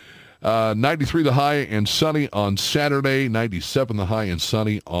 93 the high and sunny on Saturday, 97 the high and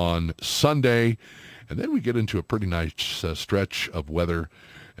sunny on Sunday. And then we get into a pretty nice stretch of weather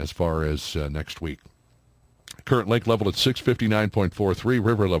as far as next week. Current lake level at 659.43,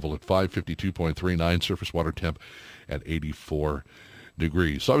 river level at 552.39, surface water temp at 84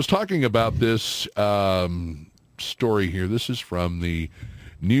 degrees. So I was talking about this story here. This is from the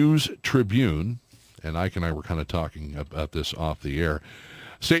News Tribune, and Ike and I were kind of talking about this off the air.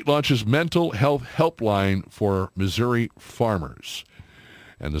 State launches mental health helpline for Missouri farmers.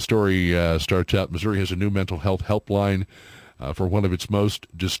 And the story starts out, Missouri has a new mental health helpline for one of its most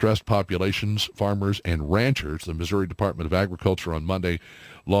distressed populations, farmers and ranchers. The Missouri Department of Agriculture on Monday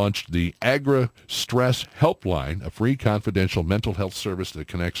launched the Agri-Stress Helpline, a free confidential mental health service that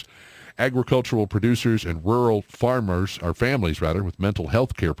connects agricultural producers and rural farmers, or families rather, with mental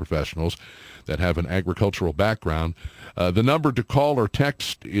health care professionals that have an agricultural background. The number to call or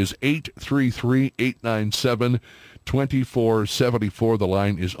text is 833-897-2474. The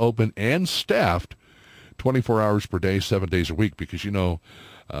line is open and staffed 24 hours per day, 7 days a week, because,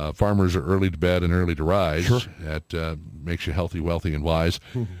 farmers are early to bed and early to rise. Sure. That makes you healthy, wealthy, and wise.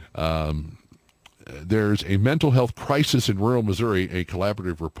 There's a mental health crisis in rural Missouri, a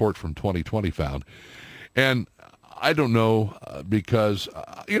collaborative report from 2020 found. And I don't know, because,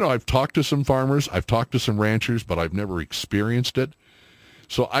 I've talked to some farmers, I've talked to some ranchers, but I've never experienced it.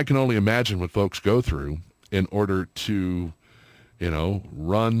 So I can only imagine what folks go through in order to,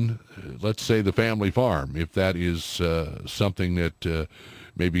 run, let's say, the family farm, if that is something that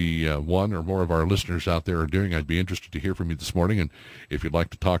maybe one or more of our listeners out there are doing. I'd be interested to hear from you this morning. And if you'd like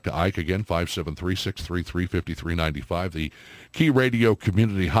to talk to Ike, again, 573-633-5395, the Key Radio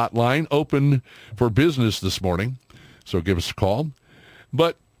Community Hotline, open for business this morning. So give us a call.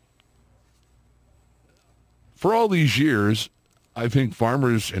 But for all these years, I think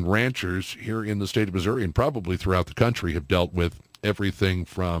farmers and ranchers here in the state of Missouri and probably throughout the country have dealt with everything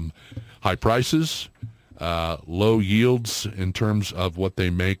from high prices, low yields in terms of what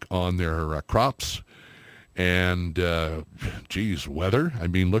they make on their crops, and, weather. I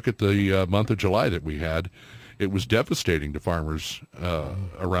mean, look at the month of July that we had. It was devastating to farmers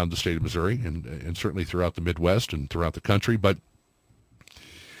around the state of Missouri and certainly throughout the Midwest and throughout the country, but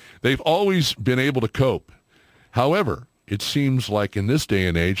they've always been able to cope. However, it seems like in this day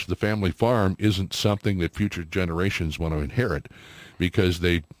and age, the family farm isn't something that future generations want to inherit, because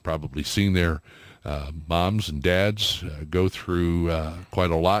they've probably seen their moms and dads go through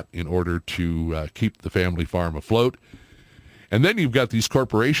quite a lot in order to keep the family farm afloat. And then you've got these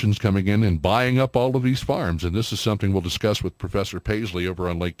corporations coming in and buying up all of these farms. And this is something we'll discuss with Professor Pasley over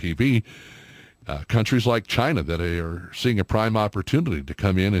on Lake TV. Countries like China that are seeing a prime opportunity to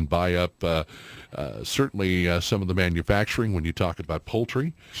come in and buy up certainly some of the manufacturing when you talk about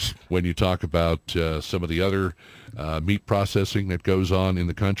poultry, when you talk about some of the other meat processing that goes on in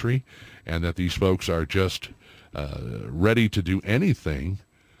the country, and that these folks are just ready to do anything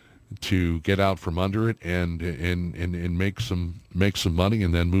to get out from under it and make some money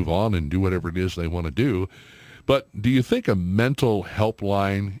and then move on and do whatever it is they want to do. But do you think a mental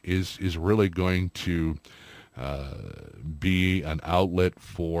helpline is really going to be an outlet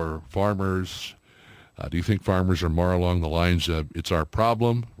for farmers? Do you think farmers are more along the lines of, it's our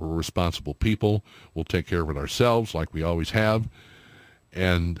problem, we're responsible people, we'll take care of it ourselves like we always have?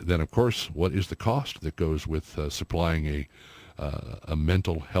 And then, of course, what is the cost that goes with supplying a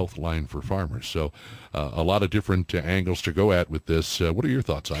mental health line for farmers? So a lot of different angles to go at with this. What are your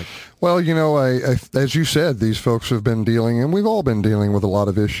thoughts, Ike? Well, as you said, these folks have been dealing, and we've all been dealing with a lot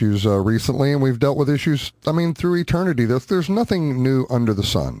of issues recently, and we've dealt with issues, through eternity. There's nothing new under the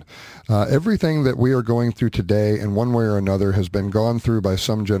sun. Everything that we are going through today in one way or another has been gone through by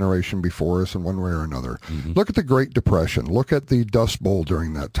some generation before us in one way or another. Mm-hmm. Look at the Great Depression. Look at the Dust Bowl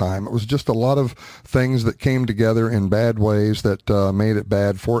during that time. It was just a lot of things that came together in bad ways that made it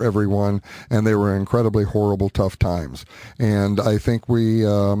bad for everyone, and they were incredibly horrible, tough times. And I think we,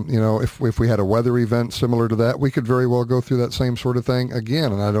 if we had a weather event similar to that, we could very well go through that same sort of thing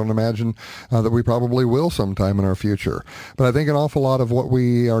again, and I don't imagine that we probably will sometime in our future. But I think an awful lot of what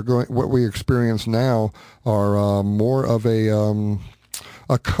we experience now are more of a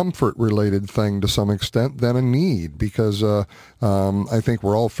comfort-related thing to some extent than a need, because I think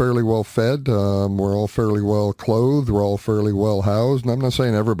we're all fairly well fed, we're all fairly well clothed, we're all fairly well housed. And I'm not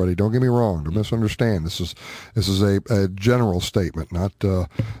saying everybody. Don't get me wrong. Don't misunderstand. This is a general statement, not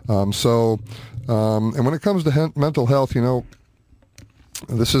and when it comes to mental health,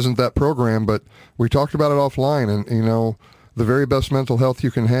 this isn't that program, but we talked about it offline, and the very best mental health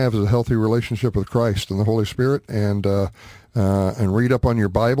you can have is a healthy relationship with Christ and the Holy Spirit, and read up on your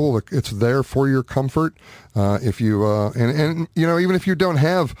Bible. It's there for your comfort. If you even if you don't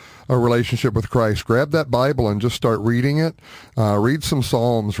have a relationship with Christ, grab that Bible and just start reading it. Read some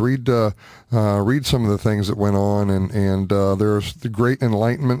Psalms. Read some of the things that went on, and there's the great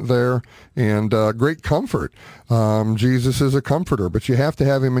enlightenment there and great comfort. Jesus is a comforter, but you have to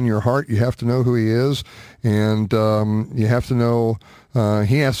have him in your heart. You have to know who he is, and you have to know.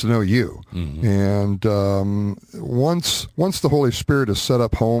 He has to know you. Mm-hmm. And once the Holy Spirit is set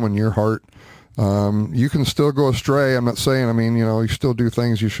up home in your heart, you can still go astray. I'm not saying, you still do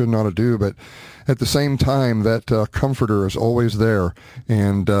things you should not do, but at the same time, that comforter is always there,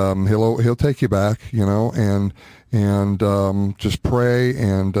 and he'll take you back, and just pray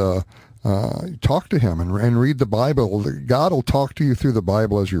and talk to him and read the Bible. God will talk to you through the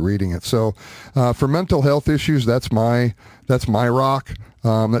Bible as you're reading it. So for mental health issues, that's my rock.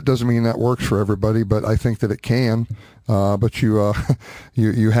 That doesn't mean that works for everybody, but I think that it can. But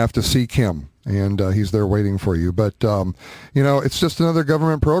you have to seek him, and he's there waiting for you. But it's just another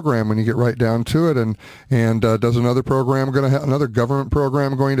government program when you get right down to it. And does another government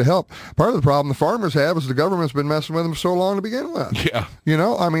program going to help? Part of the problem the farmers have is the government's been messing with them so long to begin with. Yeah.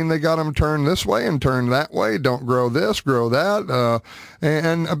 They got them turned this way and turned that way. Don't grow this, grow that.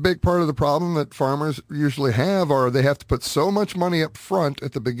 And a big part of the problem that farmers usually have are they have to put so much money up front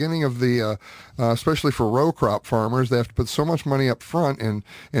at the beginning of the, especially for row crop farmers, they have to put so much money up front in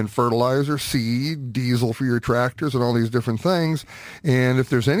fertilizer, seed, diesel for your tractors, and all these different things. And if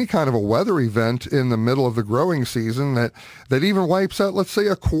there's any kind of a weather event in the middle of the growing season that even wipes out, let's say,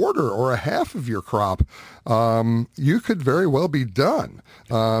 a quarter or a half of your crop, you could very well be done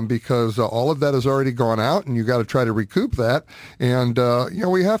because all of that has already gone out, and you got to try to recoup that. And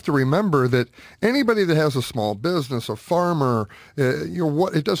we have to remember that anybody that has a small business, a farmer,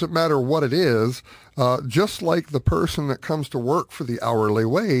 it doesn't matter what it is. Just like the person that comes to work for the hourly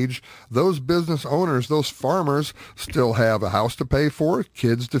wage, those business owners, those farmers still have a house to pay for,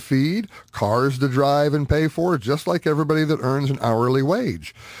 kids to feed, cars to drive and pay for, just like everybody that earns an hourly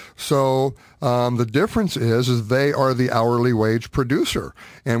wage. So the difference is they are the hourly wage producer.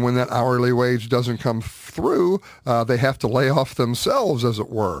 And when that hourly wage doesn't come through, they have to lay off themselves, as it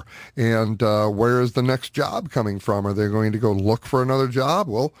were. And where is the next job coming from? Are they going to go look for another job?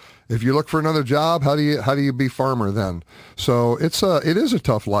 Well, if you look for another job, how do you be farmer then? So it is a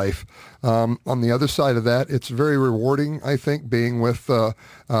tough life. On the other side of that, it's very rewarding, I think, being with the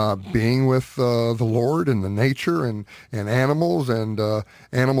Lord and the nature and animals, and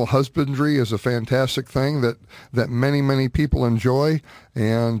animal husbandry is a fantastic thing that many people enjoy.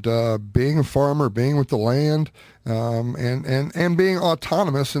 And being a farmer, being with the land, and being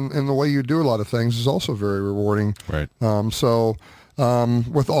autonomous in the way you do a lot of things is also very rewarding. Right.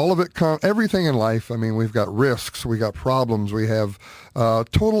 With all of it, everything in life, we've got risks, we got problems, we have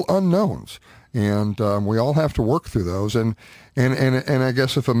total unknowns, and we all have to work through those. And I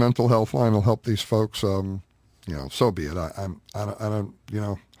guess if a mental health line will help these folks, so be it. I don't.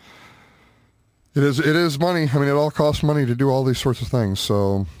 It is money. It all costs money to do all these sorts of things.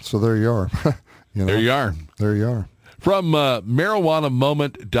 So there you are. There you are. There you are. From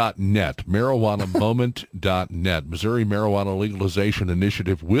marijuanamoment.net, marijuanamoment.net, Missouri Marijuana Legalization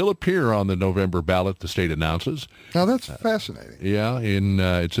Initiative will appear on the November ballot, the state announces. Now, that's fascinating. Yeah,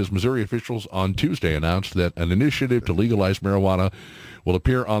 it says Missouri officials on Tuesday announced that an initiative to legalize marijuana will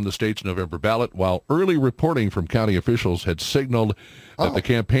appear on the state's November ballot, while early reporting from county officials had signaled that the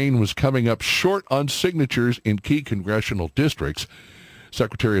campaign was coming up short on signatures in key congressional districts.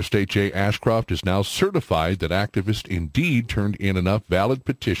 Secretary of State Jay Ashcroft is now certified that activists indeed turned in enough valid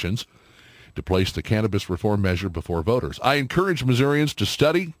petitions to place the cannabis reform measure before voters. I encourage Missourians to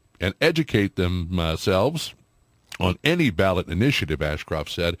study and educate themselves on any ballot initiative,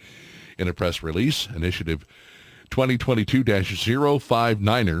 Ashcroft said in a press release. Initiative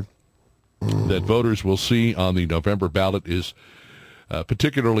 2022-059er that voters will see on the November ballot is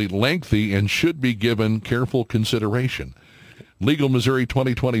particularly lengthy and should be given careful consideration. Legal Missouri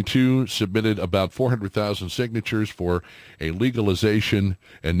 2022 submitted about 400,000 signatures for a legalization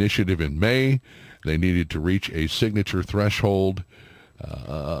initiative in May. They needed to reach a signature threshold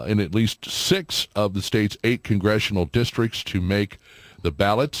in at least 6 of the state's 8 congressional districts to make the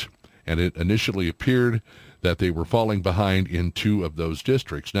ballot, and it initially appeared that they were falling behind in 2 of those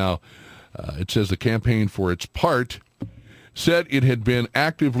districts. Now, it says the campaign, for its part, said it had been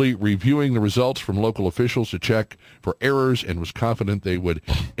actively reviewing the results from local officials to check for errors and was confident they would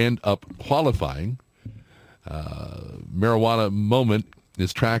end up qualifying. Marijuana Moment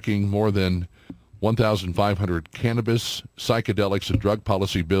is tracking more than 1,500 cannabis, psychedelics, and drug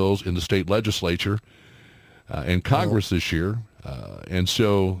policy bills in the state legislature and Congress this year. And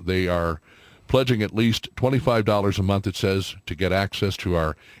so they are pledging at least $25 a month, it says, to get access to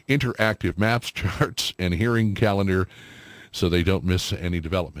our interactive maps, charts, and hearing calendar so they don't miss any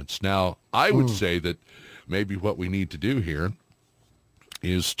developments. Now, I would say that maybe what we need to do here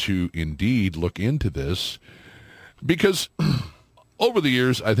is to indeed look into this, because over the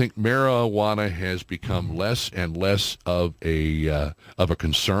years, I think marijuana has become less and less of a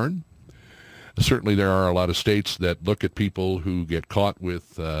concern. Certainly, there are a lot of states that look at people who get caught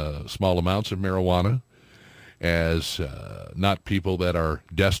with small amounts of marijuana as not people that are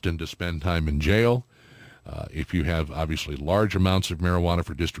destined to spend time in jail. If you have, obviously, large amounts of marijuana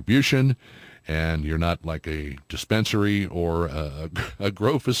for distribution and you're not like a dispensary or a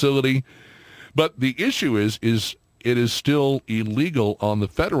grow facility. But the issue is it is still illegal on the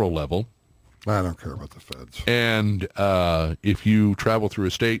federal level. I don't care about the feds. And if you travel through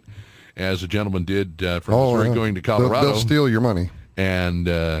a state, as a gentleman did from Missouri going to Colorado. They'll steal your money. And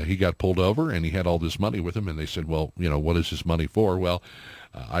he got pulled over, and he had all this money with him, and they said, well, what is this money for? Well,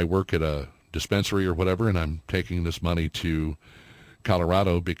 I work at a dispensary or whatever, and I'm taking this money to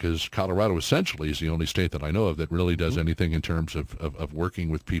Colorado because Colorado essentially is the only state that I know of that really does anything in terms of working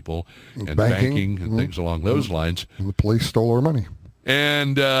with people and banking and things along those lines. And the police stole our money.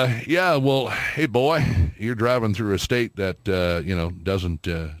 And, hey, boy, you're driving through a state that,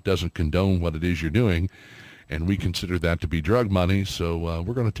 doesn't condone what it is you're doing, and we consider that to be drug money, so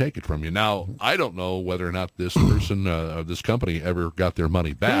we're going to take it from you. Now, I don't know whether or not this person or this company ever got their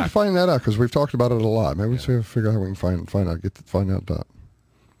money back. We can find that out because we've talked about it a lot. Maybe we should figure out how we can find out that.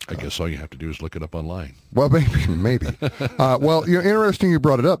 I guess all you have to do is look it up online. Well, maybe. Interesting you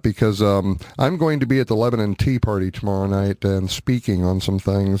brought it up because I'm going to be at the Lebanon Tea Party tomorrow night and speaking on some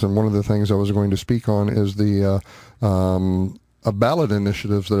things. And one of the things I was going to speak on is the ballot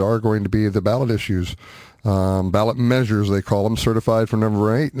initiatives that are going to be the ballot issues. Ballot measures, they call them, certified for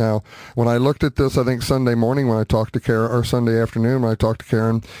November 8. Now, when I looked at this, I think Sunday morning when I talked to Karen, or Sunday afternoon when I talked to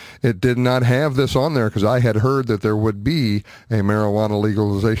Karen, it did not have this on there because I had heard that there would be a marijuana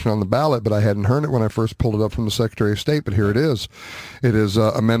legalization on the ballot, but I hadn't heard it when I first pulled it up from the Secretary of State, but here it is. It is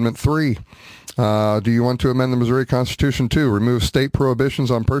Amendment 3. Do you want to amend the Missouri Constitution to remove state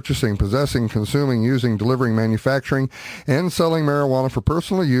prohibitions on purchasing, possessing, consuming, using, delivering, manufacturing, and selling marijuana for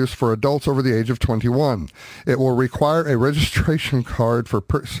personal use for adults over the age of 21? It will require a registration card for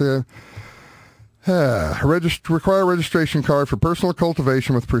require a registration card for personal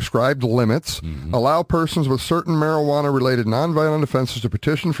cultivation with prescribed limits, allow persons with certain marijuana-related nonviolent offenses to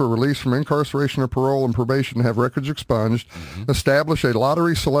petition for release from incarceration or parole and probation to have records expunged, establish a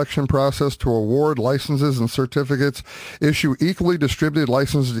lottery selection process to award licenses and certificates, issue equally distributed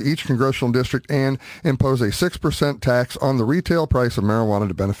licenses to each congressional district, and impose a 6% tax on the retail price of marijuana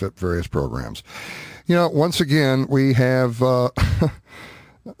to benefit various programs. Once again, we have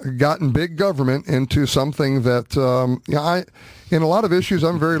gotten big government into something that, in a lot of issues,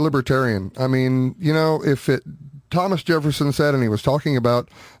 I'm very libertarian. I mean, Thomas Jefferson said, and he was talking about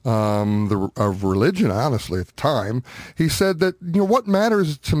of religion, honestly, at the time, he said that, what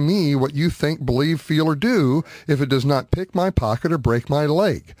matters to me, what you think, believe, feel, or do, if it does not pick my pocket or break my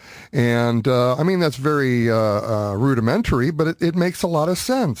leg. And, that's very rudimentary, but it makes a lot of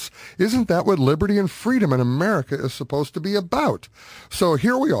sense. Isn't that what liberty and freedom in America is supposed to be about? So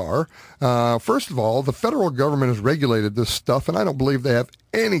here we are. First of all, the federal government has regulated this stuff, and I don't believe they have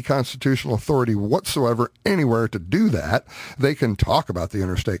any constitutional authority whatsoever anywhere to do that. They can talk about the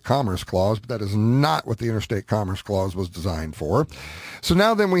Interstate Commerce Clause, but that is not what the Interstate Commerce Clause was designed for. So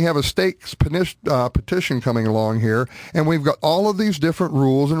now then we have a state petition coming along here, and we've got all of these different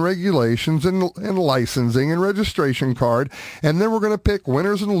rules and regulations and licensing and registration card, and then we're going to pick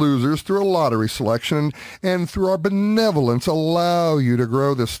winners and losers through a lottery selection and through our benevolence allow you to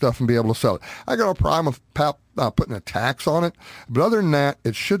grow this stuff and be able to sell it. I got no problem with putting a tax on it, but other than that,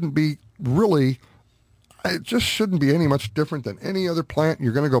 it shouldn't be any much different than any other plant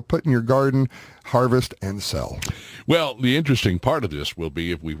you're going to go put in your garden, harvest, and sell. Well, the interesting part of this will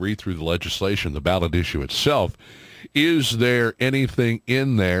be, if we read through the legislation, the ballot issue itself, is there anything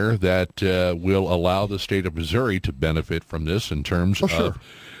in there that will allow the state of Missouri to benefit from this in terms of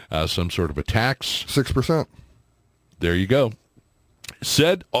some sort of a tax? 6%. There you go.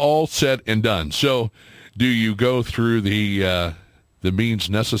 All said and done. So do you go through the means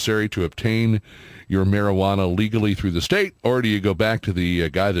necessary to obtain your marijuana legally through the state, or do you go back to the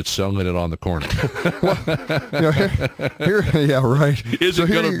guy that's selling it on the corner? Right. Is it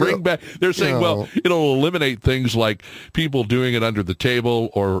going to bring back? They're saying, well, it'll eliminate things like people doing it under the table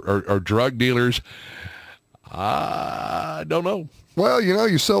or drug dealers. I don't know. Well,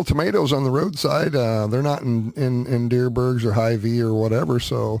 you sell tomatoes on the roadside. They're not in Deerbergs or Hy-Vee or whatever,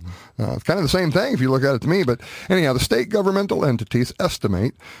 so it's kind of the same thing if you look at it to me. But anyhow, the state governmental entities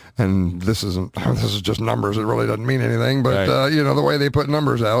estimate, and this is just numbers. It really doesn't mean anything, but right. The way they put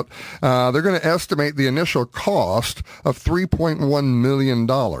numbers out, they're going to estimate the initial cost of $3.1 million.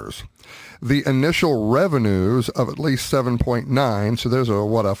 The initial revenues of at least 7.9, so there's a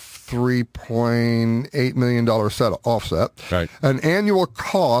 $3.8 million offset. Right. An annual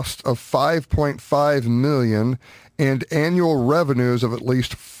cost of $5.5 million, and annual revenues of at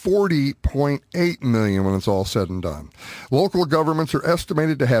least $40.8 million when it's all said and done. Local governments are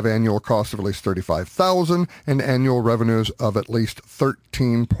estimated to have annual costs of at least $35,000 and annual revenues of at least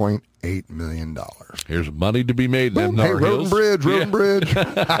 $13.8 million. Here's money to be made in Hey, road and bridge, road and bridge.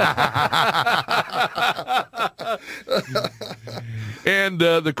 And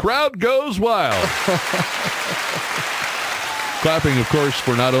the crowd goes wild. Clapping, of course,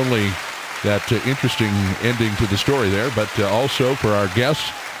 for not only that interesting ending to the story there, but also for our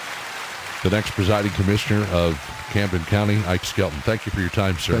guest, the next presiding commissioner of Camden County, Ike Skelton. Thank you for your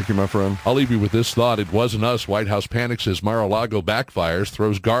time, sir. Thank you, my friend. I'll leave you with this thought. It wasn't us. White House panics as Mar-a-Lago backfires,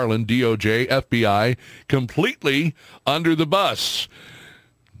 throws Garland, DOJ, FBI completely under the bus.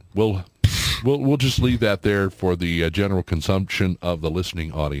 We'll just leave that there for the general consumption of the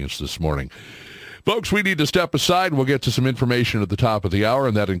listening audience this morning. Folks, we need to step aside. We'll get to some information at the top of the hour,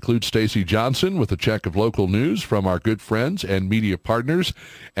 and that includes Stacy Johnson with a check of local news from our good friends and media partners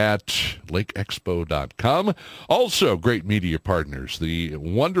at lakeexpo.com. Also, great media partners, the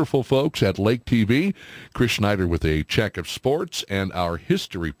wonderful folks at Lake TV, Chris Schneider with a check of sports, and our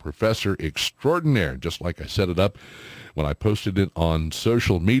history professor extraordinaire, just like I set it up when I posted it on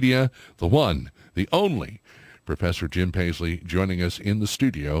social media, the one, the only, Professor Jim Pasley joining us in the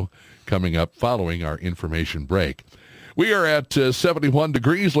studio coming up following our information break. We are at 71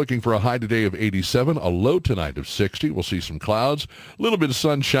 degrees, looking for a high today of 87, a low tonight of 60. We'll see some clouds, a little bit of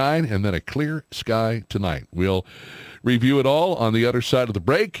sunshine, and then a clear sky tonight. We'll review it all on the other side of the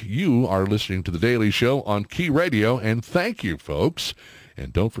break. You are listening to The Daily Show on Key Radio, and thank you, folks.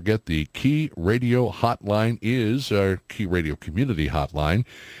 And don't forget the Key Radio hotline is, our Key Radio community hotline,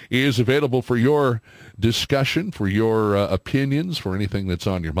 is available for your discussion, for your opinions, for anything that's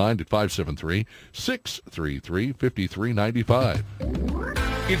on your mind at 573-633-5395.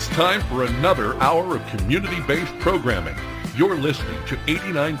 It's time for another hour of community-based programming. You're listening to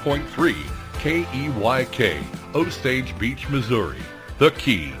 89.3 KEYK, Osage Beach, Missouri, The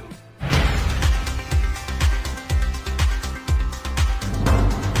Key.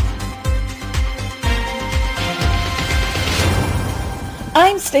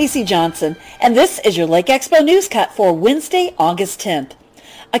 I'm Stacy Johnson, and this is your Lake Expo News Cut for Wednesday, August 10th.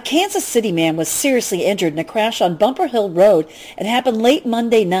 A Kansas City man was seriously injured in a crash on Bumper Hill Road. It happened late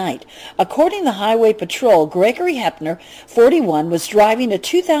Monday night. According to the Highway Patrol, Gregory Hepner, 41, was driving a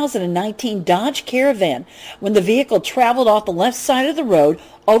 2019 Dodge Caravan when the vehicle traveled off the left side of the road,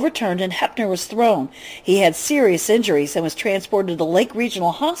 overturned, and Hepner was thrown. He had serious injuries and was transported to Lake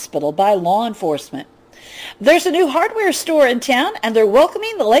Regional Hospital by law enforcement. There's a new hardware store in town, and they're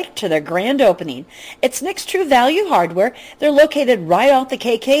welcoming the lake to their grand opening. It's Nick's True Value Hardware. They're located right off the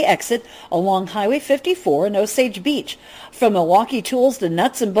KK exit along Highway 54 in Osage Beach. From Milwaukee tools to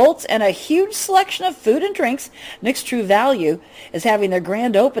nuts and bolts and a huge selection of food and drinks, Nick's True Value is having their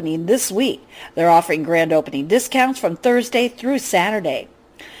grand opening this week. They're offering grand opening discounts from Thursday through Saturday.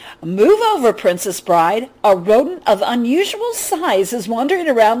 Move over, Princess Bride. A rodent of unusual size is wandering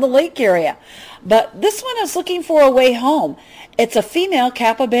around the lake area, but this one is looking for a way home. It's a female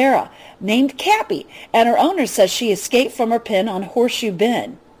capybara named Cappy, and her owner says she escaped from her pen on Horseshoe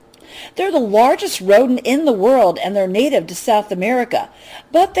Bend. They're the largest rodent in the world, and they're native to South America,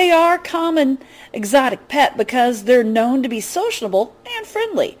 but they are a common exotic pet because they're known to be sociable and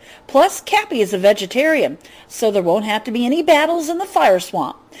friendly. Plus, Cappy is a vegetarian, so there won't have to be any battles in the fire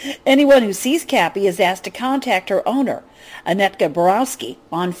swamp. Anyone who sees Cappy is asked to contact her owner, Anetka Borowski,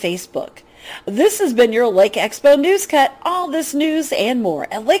 on Facebook. This has been your Lake Expo News Cut. All this news and more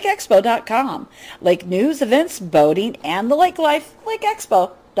at lakeexpo.com. Lake news, events, boating, and the lake life,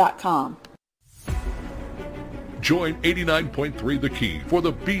 lakeexpo.com. Join 89.3 The Key for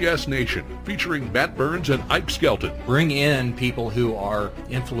the BS Nation, featuring Matt Burns and Ike Skelton. Bring in people who are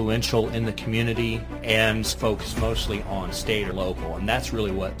influential in the community and focus mostly on state or local, and that's really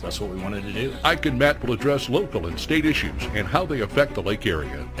what we wanted to do. Ike and Matt will address local and state issues and how they affect the lake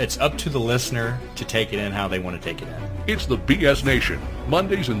area. It's up to the listener to take it in how they want to take it in. It's the BS Nation,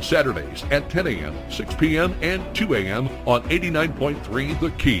 Mondays and Saturdays at 10 a.m., 6 p.m., and 2 a.m. on 89.3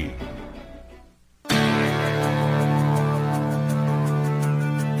 The Key.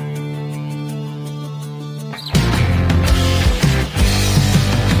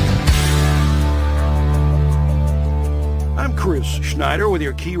 Chris Schneider with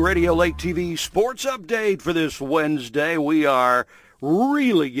your Key Radio Lake TV sports update for this Wednesday. We are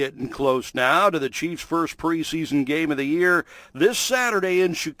really getting close now to the Chiefs' first preseason game of the year this Saturday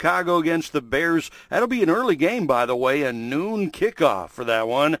in Chicago against the Bears. That'll be an early game, by the way, a noon kickoff for that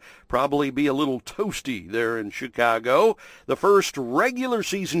one. Probably be a little toasty there in Chicago. The first regular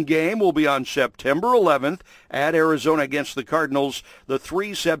season game will be on September 11th at Arizona against the Cardinals. The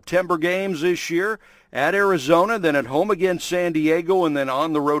 3 September games this year: at Arizona, then at home against San Diego, and then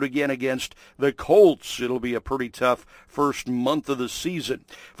on the road again against the Colts. It'll be a pretty tough first month of the season.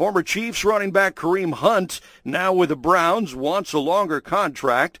 Former Chiefs running back Kareem Hunt, now with the Browns, wants a longer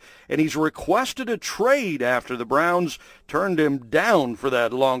contract, and he's requested a trade after the Browns turned him down for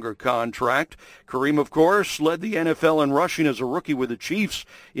that longer contract. Kareem, of course, led the NFL in rushing as a rookie with the Chiefs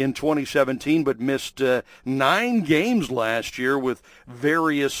in 2017, but missed 9 games last year with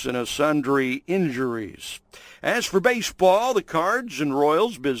various and sundry injuries. As for baseball, the Cards and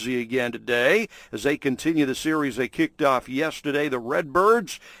Royals busy again today as they continue the series they kicked off yesterday. The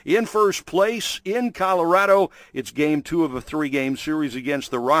Redbirds in first place in Colorado. It's game 2 of a 3-game series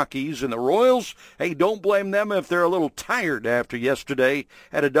against the Rockies. And the Royals, hey, don't blame them if they're a little tired after yesterday.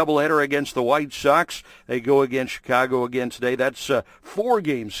 Had a doubleheader against the White Sox. They go against Chicago again today. That's a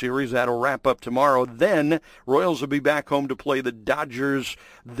 4-game series. That'll wrap up tomorrow. Then Royals will be back home to play the Dodgers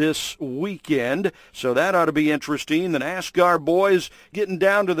this weekend. So that ought to be interesting. The NASCAR boys getting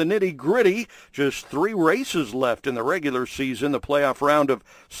down to the nitty-gritty. Just 3 races left in the regular season. The playoff round of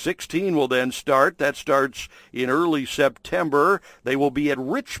 16 will then start. That starts in early September. They will be at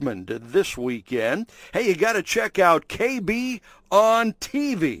Richmond this weekend. Hey, you got to check out KB on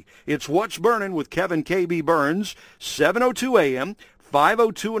TV. It's What's Burning with Kevin KB Burns, 7:02 a.m.,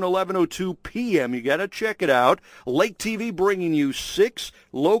 5:02 and 11:02 p.m. You got to check it out. Lake TV bringing you 6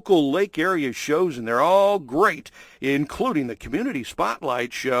 local lake area shows, and they're all great, including the Community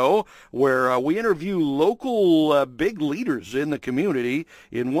Spotlight Show, where we interview local big leaders in the community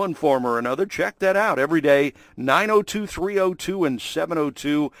in one form or another. Check that out every day, 9:02, 3:02, and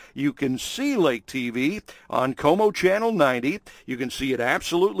 7:02. You can see Lake TV on Como Channel 90. You can see it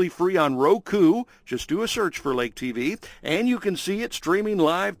absolutely free on Roku. Just do a search for Lake TV, and you can see it streaming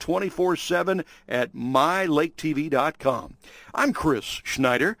live 24/7 at mylaketv.com. I'm Chris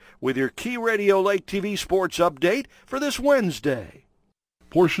Schneider with your Key Radio Lake TV Sports Update for this Wednesday.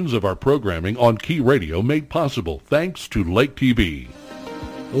 Portions of our programming on Key Radio made possible thanks to Lake TV.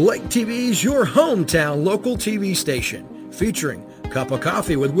 Lake TV is your hometown local TV station, featuring Cup of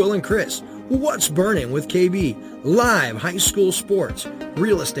Coffee with Will and Chris, What's Burning with KB, live high school sports,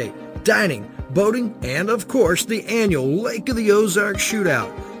 real estate, dining, boating, and of course the annual Lake of the Ozarks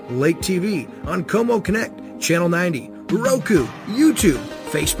Shootout. Lake TV on Como Connect, Channel 90, Roku, YouTube,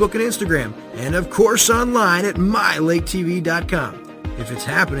 Facebook and Instagram, and of course online at mylaketv.com. If it's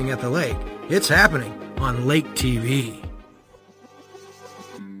happening at the lake, it's happening on Lake TV.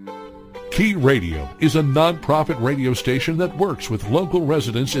 Key Radio is a non-profit radio station that works with local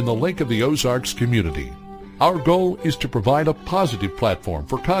residents in the Lake of the Ozarks community. Our goal is to provide a positive platform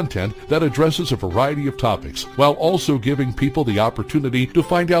for content that addresses a variety of topics, while also giving people the opportunity to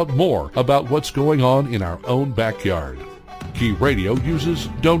find out more about what's going on in our own backyard. Key Radio uses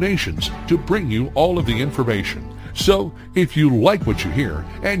donations to bring you all of the information. So, if you like what you hear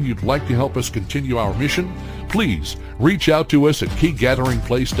and you'd like to help us continue our mission, please reach out to us at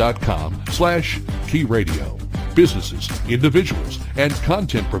keygatheringplace.com/Key Radio. Businesses, individuals, and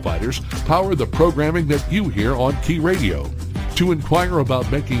content providers power the programming that you hear on Key Radio. To inquire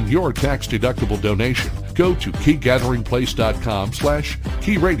about making your tax-deductible donation, go to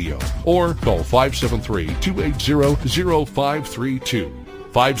keygatheringplace.com/Key Radio or call 573-280-0532.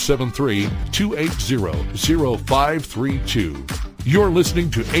 573-280-0532. You're listening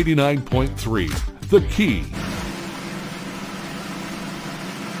to 89.3, The Key.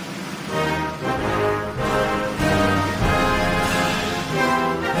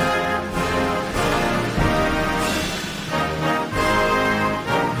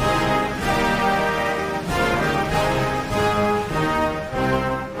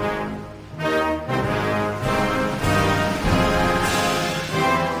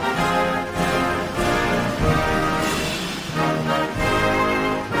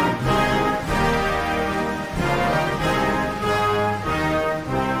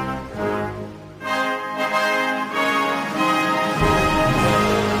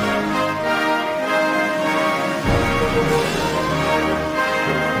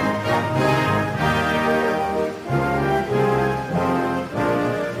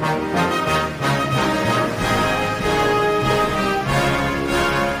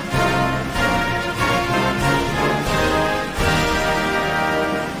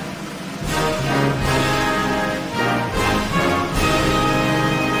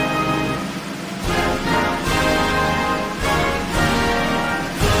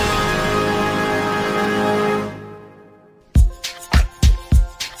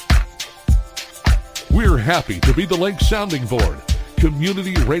 happy to be the Lake Sounding Board.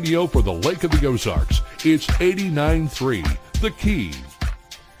 Community radio for the Lake of the Ozarks. It's 89.3, The Key.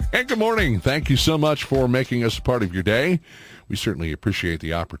 And good morning. Thank you so much for making us a part of your day. We certainly appreciate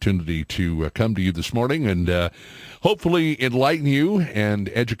the opportunity to come to you this morning and hopefully enlighten you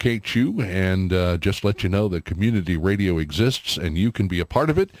and educate you and just let you know that community radio exists and you can be a part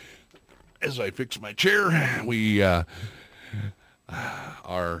of it. As I fix my chair, we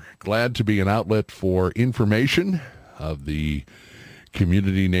are glad to be an outlet for information of the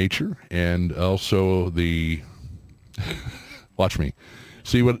community nature and also the watch me.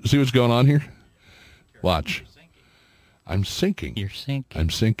 See what's going on here? Watch. I'm sinking. You're sinking. I'm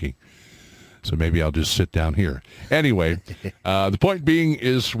sinking. So maybe I'll just sit down here. Anyway, the point being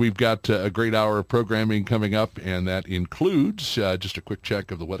is we've got a great hour of programming coming up, and that includes just a quick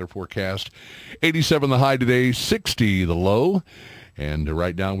check of the weather forecast. 87 the high today, 60 the low. And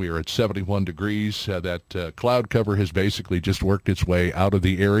right now we are at 71 degrees. That cloud cover has basically just worked its way out of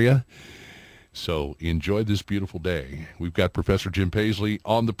the area. So enjoy this beautiful day. We've got Professor Jim Pasley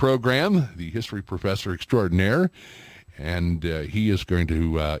on the program, the history professor extraordinaire. And he is going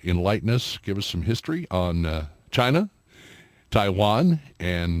to enlighten us, give us some history on China, Taiwan,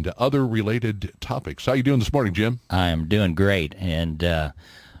 and other related topics. How you doing this morning, Jim? I am doing great. And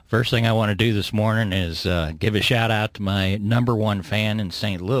first thing I want to do this morning is give a shout-out to my number one fan in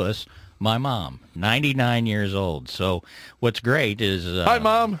St. Louis, my mom, 99 years old. So what's great is... Hi,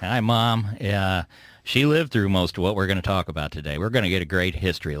 Mom. Hi, Mom. She lived through most of what we're going to talk about today. We're going to get a great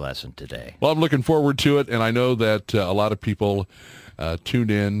history lesson today. Well, I'm looking forward to it, and I know that a lot of people tune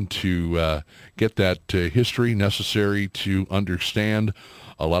in to get that history necessary to understand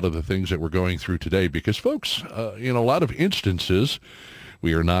a lot of the things that we're going through today. Because, folks, in a lot of instances,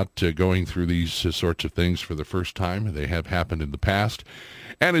 we are not going through these sorts of things for the first time. They have happened in the past.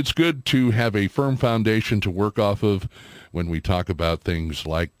 And it's good to have a firm foundation to work off of when we talk about things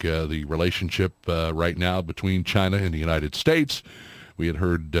like the relationship right now between China and the United States. We had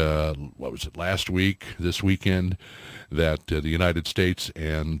heard, last week, this weekend, that the United States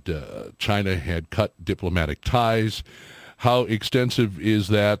and China had cut diplomatic ties. How extensive is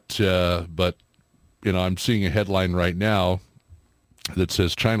that? But, I'm seeing a headline right now that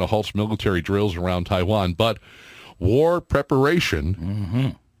says China halts military drills around Taiwan, but war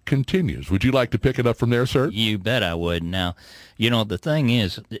preparation continues. Would you like to pick it up from there, sir? You bet I would. Now, the thing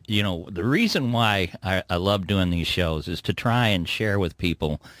is, the reason why I love doing these shows is to try and share with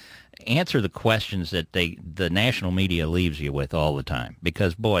people, answer the questions that the national media leaves you with all the time.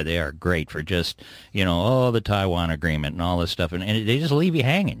 Because, boy, they are great for just, the Taiwan agreement and all this stuff. And they just leave you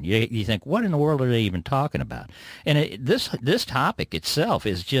hanging. You think, what in the world are they even talking about? And this topic itself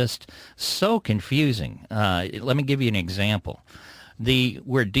is just so confusing. Let me give you an example.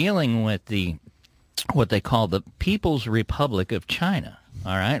 We're dealing with what they call the People's Republic of China.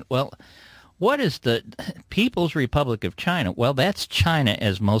 All right. Well, what is the People's Republic of China? Well, that's China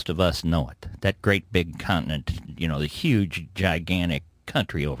as most of us know it. That great big continent, the huge, gigantic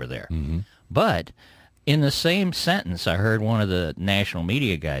country over there. Mm-hmm. But in the same sentence, I heard one of the national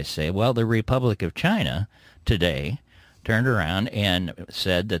media guys say, well, the Republic of China today turned around and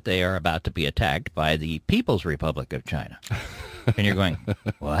said that they are about to be attacked by the People's Republic of China. And you're going,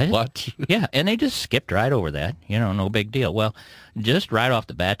 what? What? Yeah, and they just skipped right over that. No big deal. Well, just right off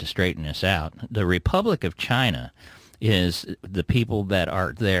the bat to straighten this out, the Republic of China is the people that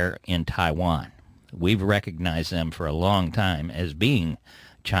are there in Taiwan. We've recognized them for a long time as being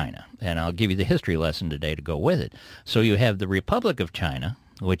China, and I'll give you the history lesson today to go with it. So you have the Republic of China,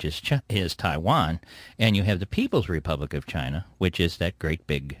 which is Taiwan, and you have the People's Republic of China, which is that great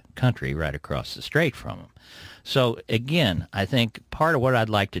big country right across the strait from them. So, again, I think part of what I'd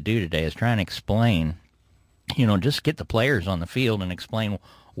like to do today is try and explain, just get the players on the field and explain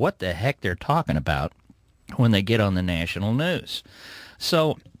what the heck they're talking about when they get on the national news.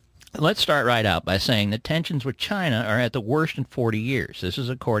 So let's start right out by saying that tensions with China are at the worst in 40 years. This is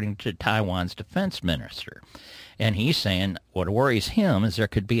according to Taiwan's defense minister. And he's saying what worries him is there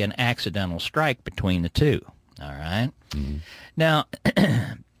could be an accidental strike between the two. All right? Mm-hmm. Now,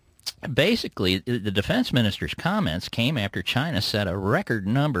 basically, the defense minister's comments came after China sent a record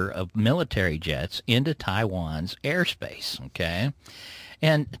number of military jets into Taiwan's airspace, okay?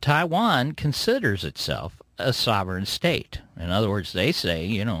 And Taiwan considers itself a sovereign state. In other words, they say,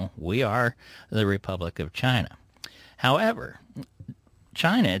 we are the Republic of China. However,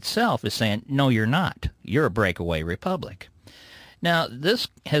 China itself is saying, no, you're not. You're a breakaway republic. Now, this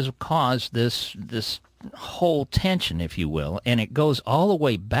has caused this whole tension, if you will, and it goes all the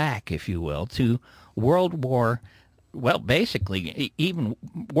way back, if you will, to World War well, basically, even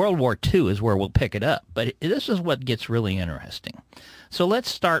World War II is where we'll pick it up. But this is what gets really interesting. So let's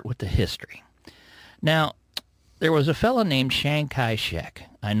start with the history. Now, there was a fellow named Chiang Kai-shek.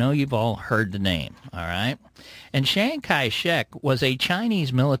 I know you've all heard the name, all right? And Chiang Kai-shek was a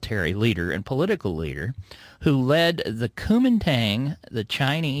Chinese military leader and political leader who led the Kuomintang, the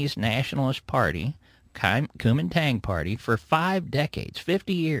Chinese Nationalist Party, Kuomintang Party, for 5 decades,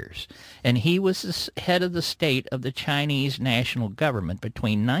 50 years. And he was the head of the state of the Chinese national government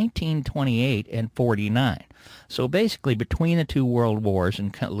between 1928 and 49. So basically between the two world wars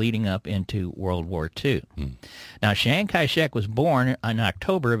and leading up into World War II. Now, Chiang Kai-shek was born in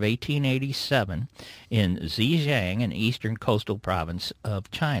October of 1887 in Zhejiang, an eastern coastal province of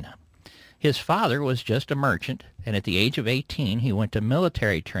China. His father was just a merchant, and at the age of 18, he went to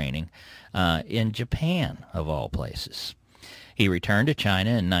military training in Japan, of all places. He returned to China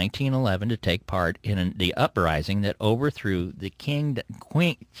in 1911 to take part in the uprising that overthrew the the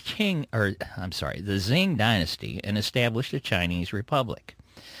Qing dynasty and established a Chinese republic.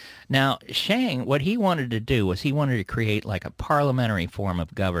 Now, Chiang, what he wanted to do was he wanted to create like a parliamentary form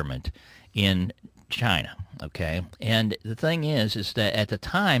of government in China, okay? And the thing is that at the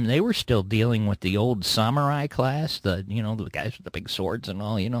time they were still dealing with the old samurai class, the guys with the big swords and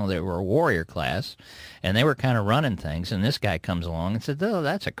all, they were a warrior class, and they were kind of running things, and this guy comes along and said, oh,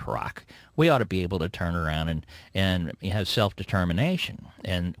 that's a crock. We ought to be able to turn around and have self-determination,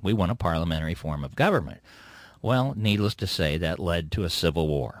 and we want a parliamentary form of government. Well, needless to say, that led to a civil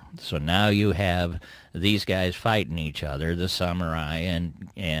war. So now you have these guys fighting each other, the samurai and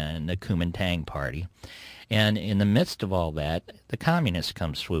the Kuomintang Party. And in the midst of all that, the communists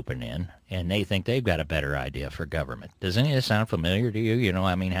come swooping in, and they think they've got a better idea for government. Does any of this sound familiar to you?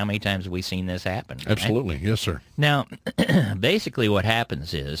 How many times have we seen this happen? Right? Absolutely. Yes, sir. Now, basically what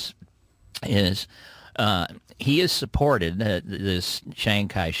happens is he is supported, this Chiang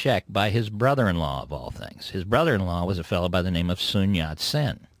Kai-shek, by his brother-in-law, of all things. His brother-in-law was a fellow by the name of Sun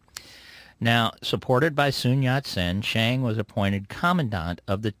Yat-sen. Now, supported by Sun Yat-sen, Chiang was appointed commandant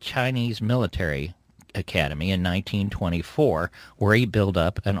of the Chinese Military Academy in 1924, where he built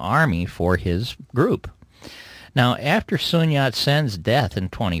up an army for his group. Now, after Sun Yat-sen's death in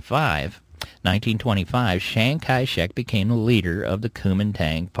 1925, Chiang Kai-shek became the leader of the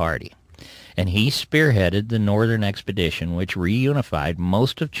Kuomintang Party. And he spearheaded the Northern Expedition, which reunified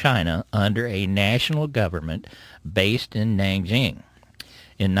most of China under a national government based in Nanjing.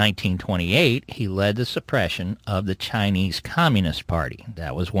 In 1928, he led the suppression of the Chinese Communist Party.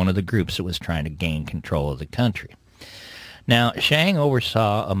 That was one of the groups that was trying to gain control of the country. Now, Chiang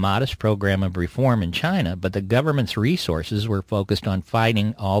oversaw a modest program of reform in China, but the government's resources were focused on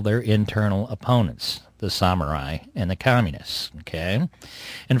fighting all their internal opponents, the samurai and the communists, okay?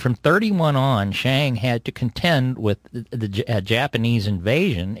 And from 31 on, Chiang had to contend with the Japanese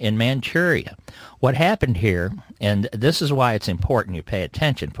invasion in Manchuria. What happened here, and this is why it's important you pay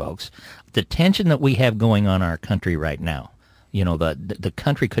attention, folks, the tension that we have going on in our country right now. The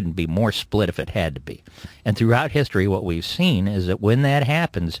country couldn't be more split if it had to be. And throughout history, what we've seen is that when that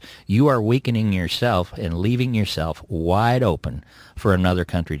happens, you are weakening yourself and leaving yourself wide open for another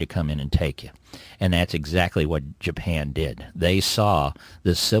country to come in and take you. And that's exactly what Japan did. They saw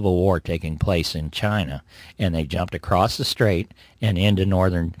the civil war taking place in China, and they jumped across the strait and into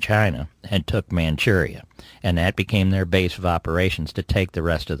northern China and took Manchuria. And that became their base of operations to take the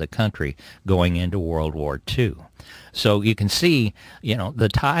rest of the country going into World War II. So you can see, the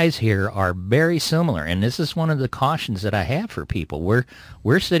ties here are very similar, and this is one of the cautions that I have for people.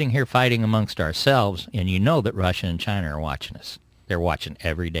 We're sitting here fighting amongst ourselves, and you know that Russia and China are watching us. They're watching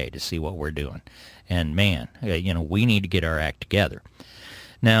every day to see what we're doing. And man, we need to get our act together.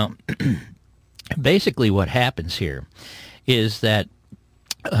 Now, basically what happens here is that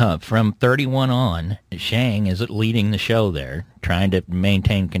from 31 on, Chiang is leading the show there, trying to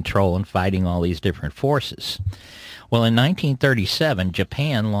maintain control and fighting all these different forces. Well, in 1937,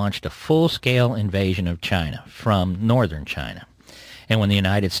 Japan launched a full-scale invasion of China from northern China. And when the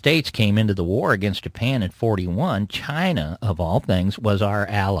United States came into the war against Japan in 41, China, of all things, was our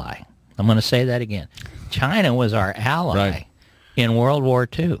ally. I'm going to say that again. China was our ally in World War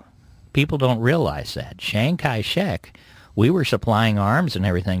II. People don't realize that. Chiang Kai-shek, we were supplying arms and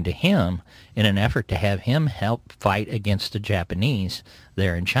everything to him in an effort to have him help fight against the Japanese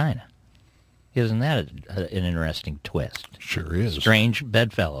there in China. Isn't that an interesting twist? Sure is. Strange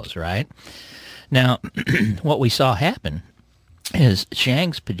bedfellows, right? Now, what we saw happen is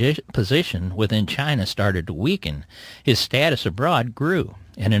Chiang's position within China started to weaken. His status abroad grew.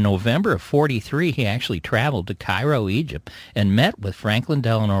 And in November of 43, he actually traveled to Cairo, Egypt, and met with Franklin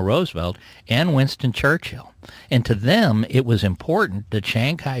Delano Roosevelt and Winston Churchill. And to them, it was important that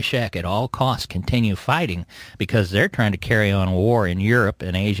Chiang Kai-shek at all costs continue fighting because they're trying to carry on a war in Europe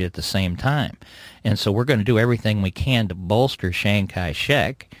and Asia at the same time. And so we're going to do everything we can to bolster Chiang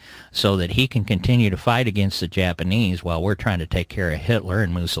Kai-shek so that he can continue to fight against the Japanese while we're trying to take care of Hitler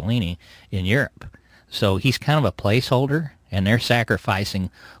and Mussolini in Europe. So he's kind of a placeholder, and they're sacrificing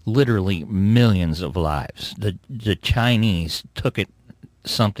literally millions of lives. The Chinese took it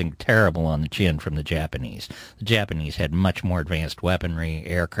something terrible on the chin from the Japanese. The Japanese had much more advanced weaponry,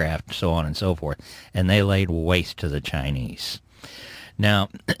 aircraft, so on and so forth, and they laid waste to the Chinese. Now,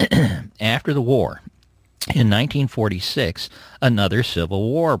 after the war, in 1946, another civil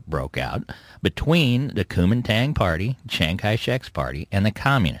war broke out between the Kuomintang Party, Chiang Kai-shek's party, and the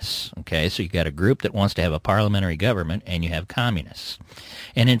communists. Okay, so you got a group that wants to have a parliamentary government, and you have communists.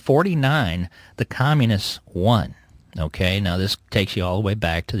 And in 49, the communists won. Okay, now this takes you all the way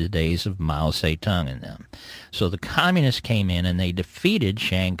back to the days of Mao Zedong and them. So the communists came in and they defeated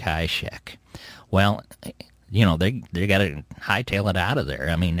Chiang Kai-shek. Well, you know, they got to hightail it out of there.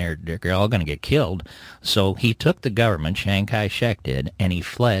 I mean, they're all going to get killed. So he took the government, Chiang Kai-shek did, and he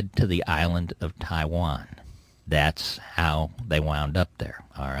fled to the island of Taiwan. That's how they wound up there,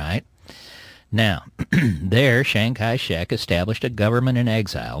 all right? Now, there, Chiang Kai-shek established a government in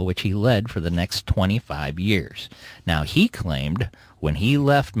exile, which he led for the next 25 years. Now, he claimed when he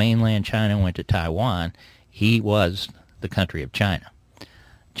left mainland China and went to Taiwan, he was the country of China.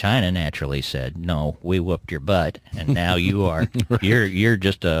 China naturally said, "No, we whooped your butt, and now you are you're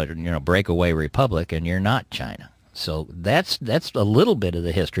just a breakaway republic, and you're not China." So that's a little bit of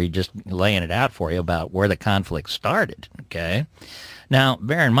the history, just laying it out for you about where the conflict started. Okay, now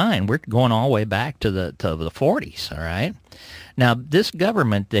bear in mind we're going all the way back to the 40s. All right. Now this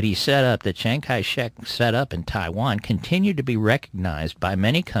government that he set up, that Chiang Kai-shek set up in Taiwan, continued to be recognized by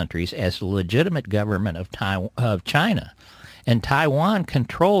many countries as the legitimate government of China. And Taiwan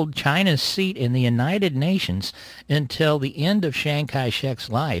controlled China's seat in the United Nations until the end of Chiang Kai-shek's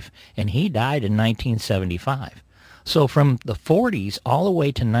life, and he died in 1975. So from the 40s all the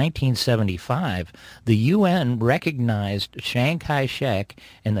way to 1975, the UN recognized Chiang Kai-shek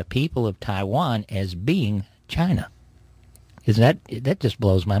and the people of Taiwan as being China. That just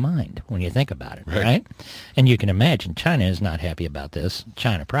blows my mind when you think about it, right? And you can imagine China is not happy about this.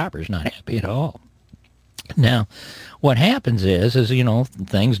 China proper is not happy at all. Now, what happens is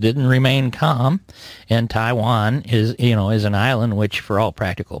things didn't remain calm, and Taiwan is an island which, for all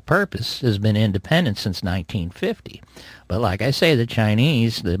practical purpose, has been independent since 1950. But like I say, the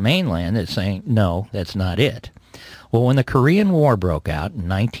Chinese, the mainland, is saying, no, that's not it. Well, when the Korean War broke out in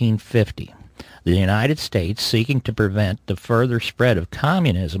 1950, the United States, seeking to prevent the further spread of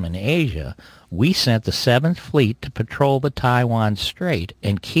communism in Asia, we sent the 7th Fleet to patrol the Taiwan Strait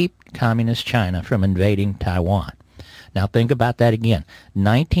and keep Communist China from invading Taiwan. Now think about that again.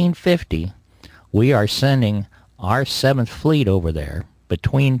 1950, we are sending our 7th Fleet over there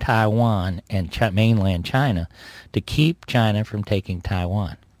between Taiwan and mainland China to keep China from taking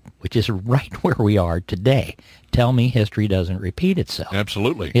Taiwan, which is right where we are today. Tell me history doesn't repeat itself.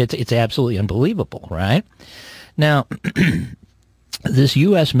 Absolutely. It's absolutely unbelievable, right? Now, this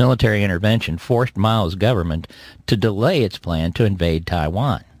U.S. military intervention forced Mao's government to delay its plan to invade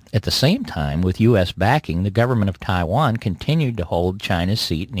Taiwan. At the same time, with U.S. backing, the government of Taiwan continued to hold China's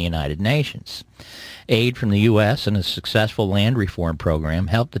seat in the United Nations. Aid from the U.S. and a successful land reform program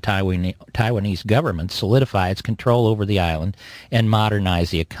helped the Taiwanese government solidify its control over the island and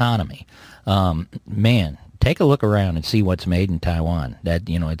modernize the economy. Take a look around and see what's made in Taiwan.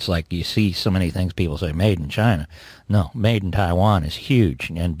 It's like you see so many things people say made in China. No, made in Taiwan is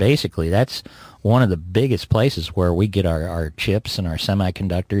huge. And basically that's one of the biggest places where we get our chips and our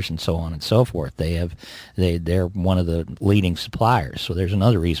semiconductors and so on and so forth. They're one of the leading suppliers. So there's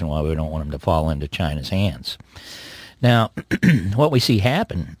another reason why we don't want them to fall into China's hands. Now, what we see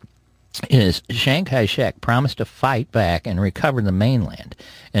happen is Chiang Kai-shek promised to fight back and recover the mainland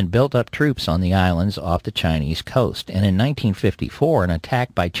and built up troops on the islands off the Chinese coast. And in 1954, an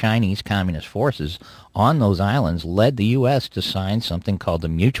attack by Chinese Communist forces on those islands led the U.S. to sign something called the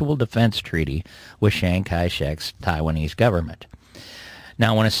Mutual Defense Treaty with Chiang Kai-shek's Taiwanese government.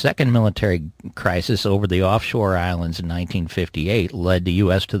 Now, when a second military crisis over the offshore islands in 1958 led the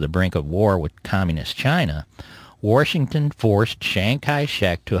U.S. to the brink of war with Communist China, Washington forced Chiang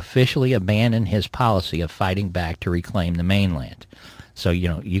Kai-shek to officially abandon his policy of fighting back to reclaim the mainland. So,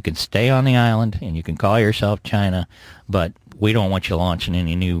 you can stay on the island and you can call yourself China, but we don't want you launching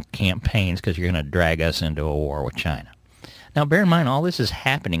any new campaigns because you're going to drag us into a war with China. Now, bear in mind, all this is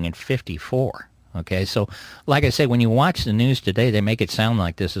happening in 54. Okay, so like I say, when you watch the news today, they make it sound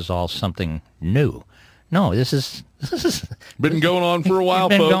like this is all something new. No, this is been going on for a while,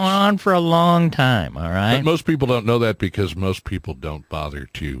 been folks. Going on for a long time, all right? But most people don't know that because most people don't bother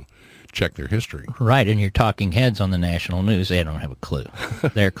to check their history. Right, and your talking heads on the national news, they don't have a clue.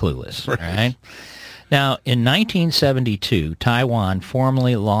 They're clueless, right. All right? Now, in 1972, Taiwan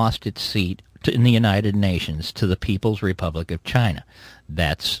formally lost its seat in the United Nations to the People's Republic of China.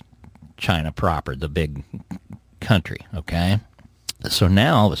 That's China proper, the big country, okay? So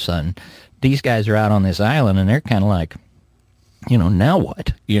now, all of a sudden, these guys are out on this island, and they're kind of like, now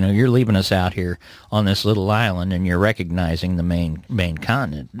what? You're leaving us out here on this little island, and you're recognizing the main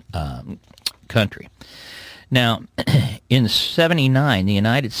continent country. Now, in 79, the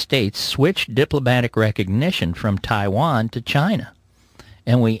United States switched diplomatic recognition from Taiwan to China,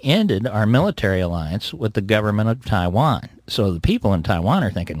 and we ended our military alliance with the government of Taiwan. So the people in Taiwan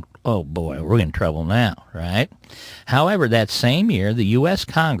are thinking, oh boy, we're in trouble now, right? However, that same year, the U.S.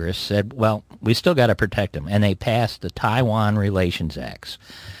 Congress said, well, we still got to protect them, and they passed the Taiwan Relations Act,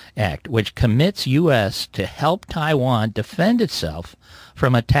 which commits U.S. to help Taiwan defend itself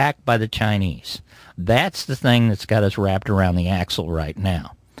from attack by the Chinese. That's the thing that's got us wrapped around the axle right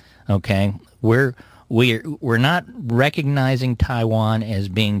now, okay? We're not recognizing Taiwan as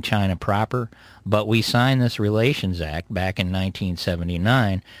being China proper, but we signed this Relations Act back in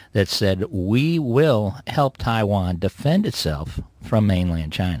 1979 that said we will help Taiwan defend itself from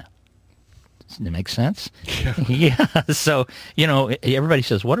mainland China. Does that make sense? Yeah. So, everybody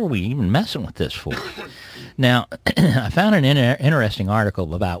says, what are we even messing with this for? Now, I found an interesting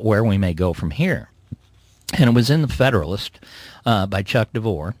article about where we may go from here. And it was in the Federalist by Chuck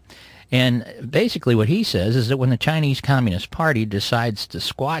DeVore. And basically what he says is that when the Chinese Communist Party decides to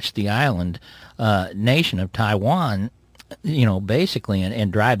squash the island nation of Taiwan, basically,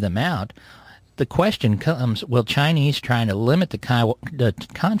 and drive them out, the question comes, will Chinese trying to limit the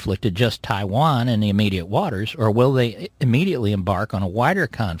conflict to just Taiwan and the immediate waters, or will they immediately embark on a wider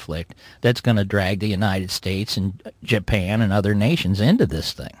conflict that's going to drag the United States and Japan and other nations into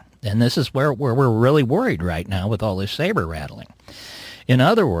this thing? And this is where we're really worried right now with all this saber rattling. In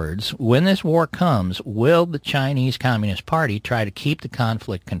other words, when this war comes, will the Chinese Communist Party try to keep the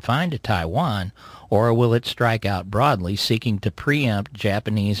conflict confined to Taiwan, or will it strike out broadly, seeking to preempt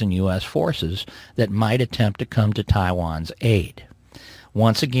Japanese and U.S. forces that might attempt to come to Taiwan's aid?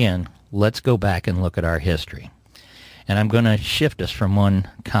 Once again, let's go back and look at our history. And I'm going to shift us from one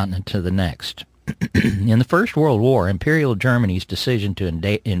continent to the next. In the First World War, Imperial Germany's decision to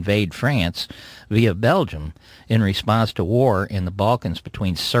invade France via Belgium in response to war in the Balkans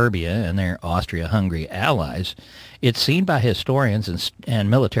between Serbia and their Austria-Hungary allies, it's seen by historians and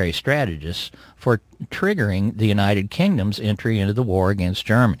military strategists for triggering the United Kingdom's entry into the war against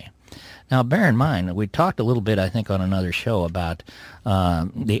Germany. Now, bear in mind, we talked a little bit, I think, on another show about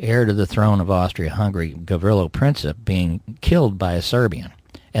the heir to the throne of Austria-Hungary, Gavrilo Princip, being killed by a Serbian.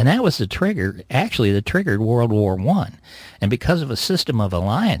 And that was the trigger, actually, that triggered World War I. And because of a system of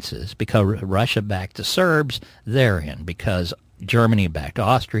alliances, because Russia backed the Serbs, they're in. Because Germany backed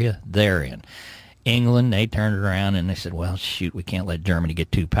Austria, they're in. England, they turned around and they said, well, shoot, we can't let Germany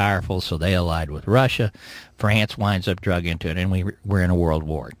get too powerful, so they allied with Russia. France winds up drug into it, and we're in a world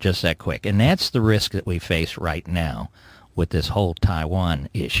war, just that quick. And that's the risk that we face right now with this whole Taiwan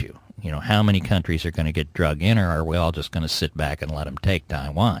issue. How many countries are going to get drug in, or are we all just going to sit back and let them take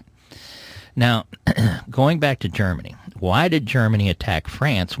Taiwan? Now, going back to Germany, why did Germany attack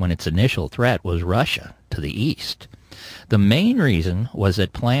France when its initial threat was Russia to the east? The main reason was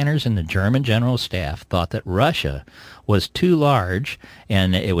that planners in the German General Staff thought that Russia was too large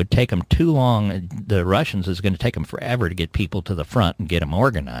and it would take them too long. The Russians is going to take them forever to get people to the front and get them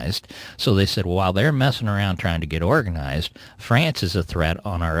organized. So they said, well, while they're messing around trying to get organized, France is a threat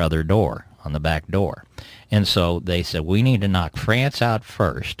on our other door, on the back door. And so they said, we need to knock France out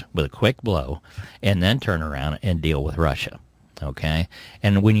first with a quick blow and then turn around and deal with Russia. Okay?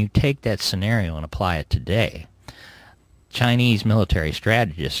 And when you take that scenario and apply it today, Chinese military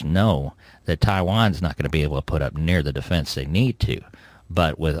strategists know that Taiwan's not going to be able to put up near the defense they need to.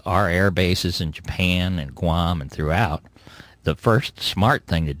 But with our air bases in Japan and Guam and throughout, the first smart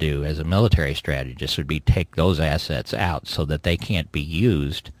thing to do as a military strategist would be take those assets out so that they can't be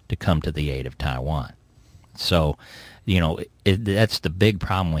used to come to the aid of Taiwan. So, that's the big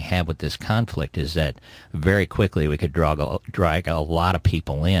problem we have with this conflict, is that very quickly we could drag a lot of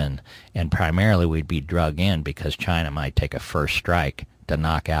people in, and primarily we'd be drug in because China might take a first strike to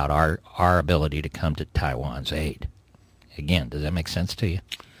knock out our ability to come to Taiwan's aid. Again, does that make sense to you?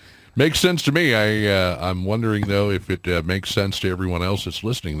 Makes sense to me. I'm wondering, though, if it makes sense to everyone else that's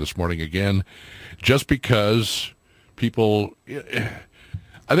listening this morning. Again, just because people,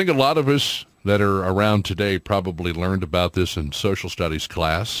 I think a lot of us that are around today probably learned about this in social studies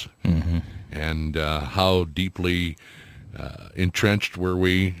class, and how deeply entrenched were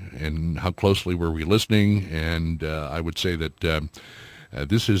we and how closely were we listening. And I would say that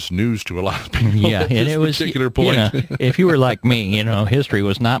this is news to a lot of people. Yeah, at and this it was particular point. If you were like me, history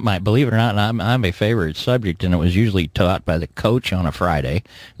was not believe it or not, I'm a favorite subject, and it was usually taught by the coach on a Friday,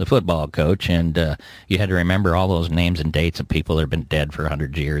 the football coach, and you had to remember all those names and dates of people that have been dead for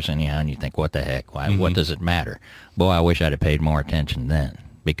 100 years, and you think, what the heck? Why? What does it matter? Boy, I wish I'd have paid more attention then,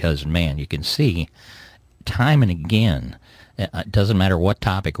 because, man, you can see time and again, it doesn't matter what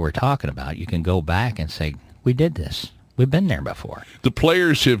topic we're talking about, you can go back and say, we did this. We've been there before. The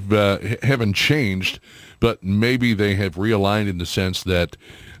players haven't changed, but maybe they have realigned in the sense that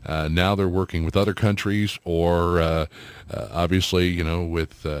now they're working with other countries, or obviously,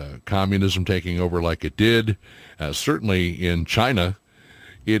 with communism taking over like it did. Certainly in China,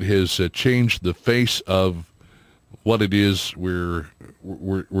 it has changed the face of what it is we're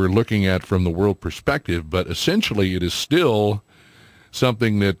looking at from the world perspective. But essentially, it is still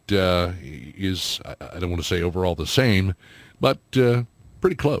something that is, I don't want to say overall the same, but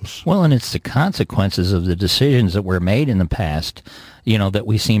pretty close. Well, and it's the consequences of the decisions that were made in the past, that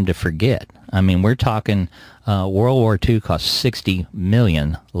we seem to forget. I mean, we're talking World War II cost 60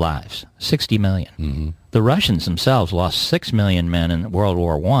 million lives. 60 million. Mm-hmm. The Russians themselves lost 6 million men in World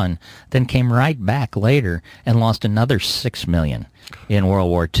War I, then came right back later and lost another 6 million in World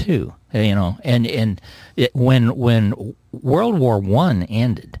War II. When World War I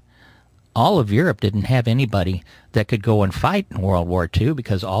ended, all of Europe didn't have anybody that could go and fight in World War II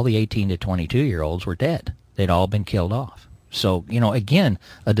because all the 18 to 22-year-olds were dead. They'd all been killed off. So, again,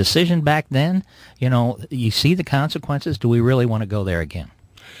 a decision back then, you see the consequences. Do we really want to go there again?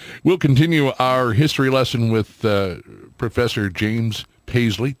 We'll continue our history lesson with Professor James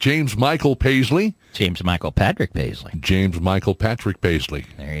Pasley. James Michael Pasley. James Michael Patrick Pasley. James Michael Patrick Pasley.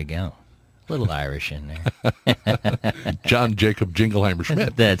 There you go. Little Irish in there. John Jacob Jingleheimer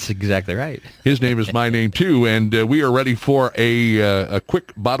Schmidt. That's exactly right. His name is my name, too. And we are ready for a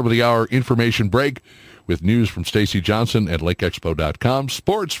quick bottom-of-the-hour information break with news from Stacy Johnson at LakeExpo.com,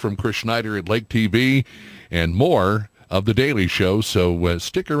 sports from Chris Schneider at Lake TV, and more of The Daily Show. So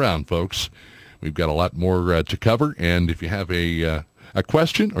stick around, folks. We've got a lot more to cover. And if you have a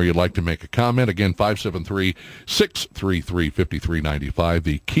question or you'd like to make a comment, again, 573-633-5395,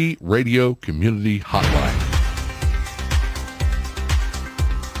 the Key Radio Community Hotline.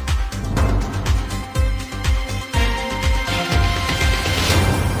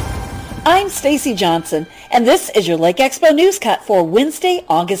 I'm Stacy Johnson, and this is your Lake Expo News Cut for Wednesday,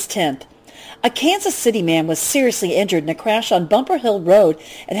 August 10th. A Kansas City man was seriously injured in a crash on Bumper Hill Road.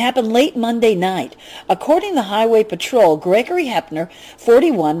 It happened late Monday night. According to Highway Patrol, Gregory Hepner,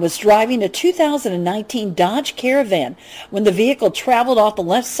 41, was driving a 2019 Dodge Caravan when the vehicle traveled off the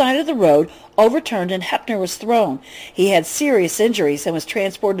left side of the road, overturned, and Hepner was thrown. He had serious injuries and was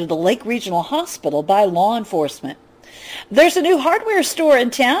transported to Lake Regional Hospital by law enforcement. There's a new hardware store in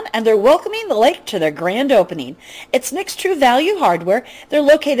town, and they're welcoming the lake to their grand opening. It's Nick's True Value Hardware. They're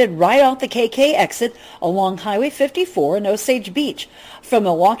located right off the KK exit along Highway 54 in Osage Beach. From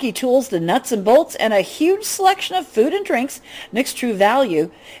Milwaukee tools to nuts and bolts and a huge selection of food and drinks, Nick's True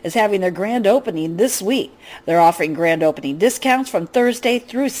Value is having their grand opening this week. They're offering grand opening discounts from Thursday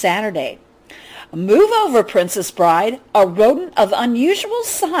through Saturday. Move over, Princess Bride. A rodent of unusual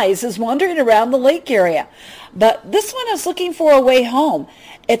size is wandering around the lake area, but this one is looking for a way home.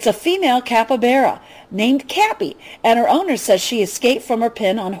 It's a female capybara named Cappy, and her owner says she escaped from her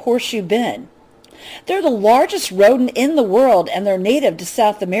pen on Horseshoe Bend. They're the largest rodent in the world, and they're native to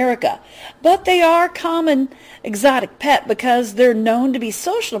South America, but they are a common exotic pet because they're known to be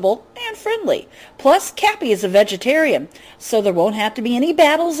sociable and friendly. Plus, Cappy is a vegetarian, so there won't have to be any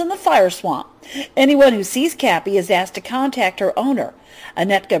battles in the fire swamp. Anyone who sees Cappy is asked to contact her owner,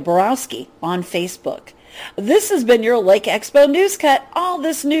 Anetka Borowski, on Facebook. This has been your Lake Expo News Cut. All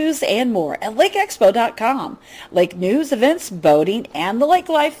this news and more at LakeExpo.com. Lake news, events, boating, and the lake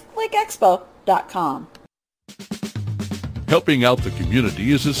life, LakeExpo.com. Helping out the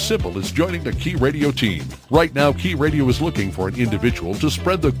community is as simple as joining the Key Radio team. Right now, Key Radio is looking for an individual to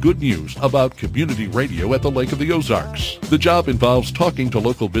spread the good news about community radio at the Lake of the Ozarks. The job involves talking to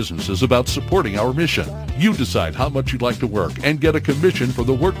local businesses about supporting our mission. You decide how much you'd like to work and get a commission for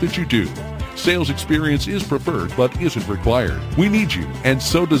the work that you do. Sales experience is preferred but isn't required. We need you, and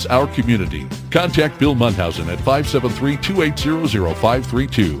so does our community. Contact Bill Mundhausen at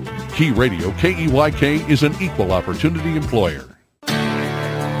 573-280-0532. Key Radio, KEYK, is an equal opportunity employer.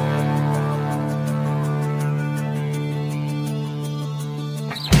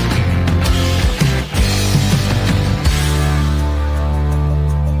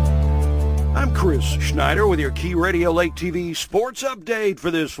 Chris Schneider with your Key Radio Lake TV sports update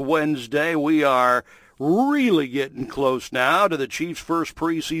for this Wednesday. We are really getting close now to the Chiefs' first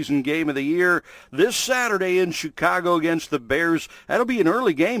preseason game of the year this Saturday in Chicago against the Bears. That'll be an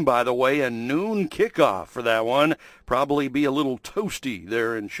early game, by the way, a noon kickoff for that one. Probably be a little toasty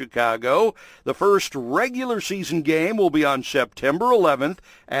there in Chicago. The first regular season game will be on September 11th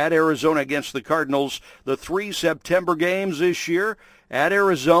at Arizona against the Cardinals. The 3 September games this year: at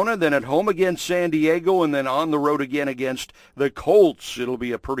Arizona, then at home against San Diego, and then on the road again against the Colts. It'll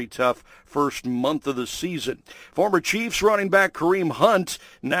be a pretty tough first month of the season. Former Chiefs running back Kareem Hunt,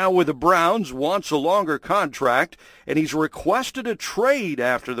 now with the Browns, wants a longer contract, and he's requested a trade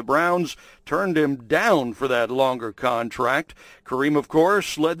after the Browns turned him down for that longer contract. Kareem, of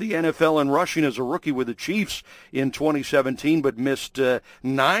course, led the NFL in rushing as a rookie with the Chiefs in 2017, but missed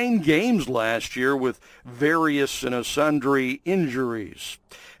 9 games last year with various and sundry injuries.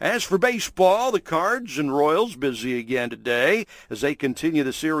 As for baseball, the Cards and Royals busy again today as they continue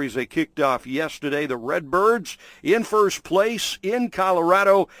the series they kicked off yesterday. The Redbirds in first place in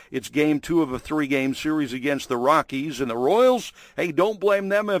Colorado. It's game 2 of a 3-game series against the Rockies. And the Royals, hey, don't blame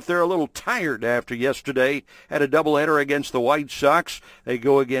them if they're a little tired after yesterday. Had a doubleheader against the White Sox. They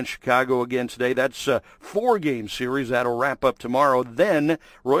go against Chicago again today. That's a 4-game series. That'll wrap up tomorrow. Then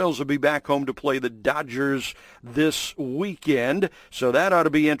Royals will be back home to play the Dodgers this weekend. So that ought to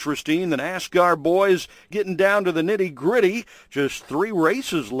be interesting. The NASCAR boys getting down to the nitty-gritty. Just 3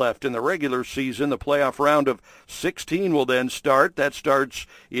 races left in the regular season. The playoff round of 16 will then start. That starts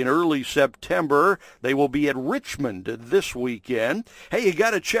in early September. They will be at Richmond this weekend. Hey, you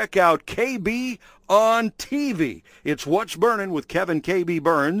got to check out KB on TV. It's What's Burning with Kevin KB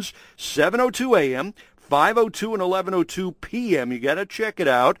Burns, 7:02 a.m., 5:02 and 11:02 p.m. You got to check it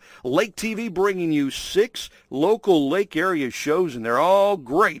out. Lake TV bringing you 6 local lake area shows, and they're all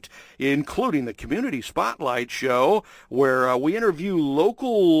great, including the Community Spotlight Show, where we interview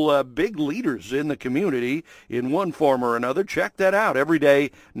local big leaders in the community in one form or another. Check that out every day,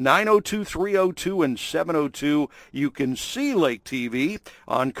 9:02, 3:02, and 7:02. You can see Lake TV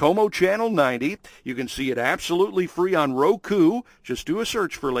on Como Channel 90. You can see it absolutely free on Roku. Just do a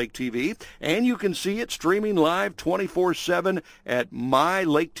search for Lake TV, and you can see it streaming live 24/7 at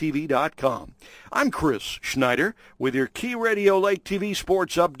mylaketv.com. I'm Chris Schneider with your Key Radio Lake TV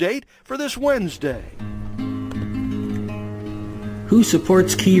sports update for this Wednesday. Who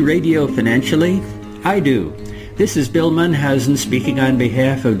supports Key Radio financially? I do. This is Bill Munhausen speaking on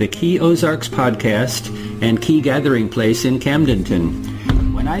behalf of the Key Ozarks podcast and Key Gathering Place in Camdenton.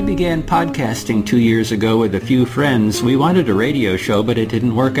 When I began podcasting 2 years ago with a few friends, we wanted a radio show, but it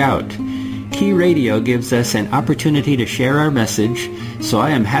didn't work out. Key Radio gives us an opportunity to share our message, so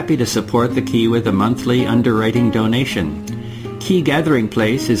I am happy to support the Key with a monthly underwriting donation. Key Gathering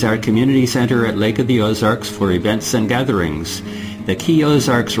Place is our community center at Lake of the Ozarks for events and gatherings. The Key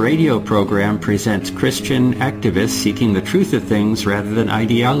Ozarks radio program presents Christian activists seeking the truth of things rather than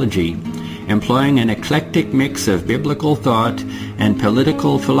ideology, employing an eclectic mix of biblical thought and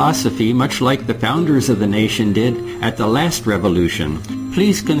political philosophy, much like the founders of the nation did at the last revolution.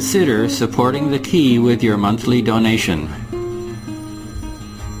 Please consider supporting the Key with your monthly donation.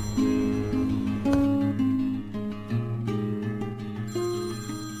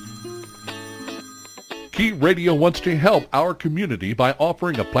 Key Radio wants to help our community by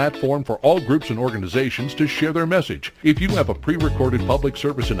offering a platform for all groups and organizations to share their message. If you have a pre-recorded public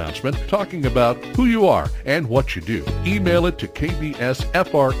service announcement talking about who you are and what you do, email it to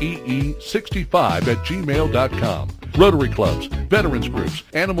kbsfree65@gmail.com. Rotary clubs, veterans groups,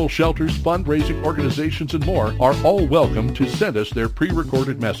 animal shelters, fundraising organizations, and more are all welcome to send us their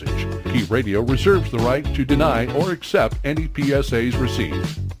pre-recorded message. Key Radio reserves the right to deny or accept any PSAs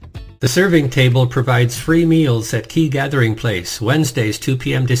received. The Serving Table provides free meals at Key Gathering Place, Wednesdays 2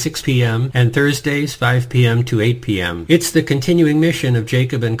 p.m. to 6 p.m. and Thursdays 5 p.m. to 8 p.m. It's the continuing mission of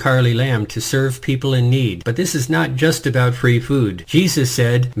Jacob and Carly Lamb to serve people in need. But this is not just about free food. Jesus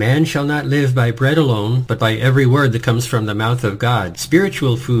said, "Man shall not live by bread alone, but by every word that comes from the mouth of God."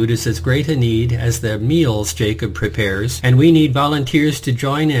 Spiritual food is as great a need as the meals Jacob prepares, and we need volunteers to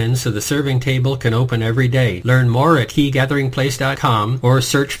join in so the Serving Table can open every day. Learn more at keygatheringplace.com or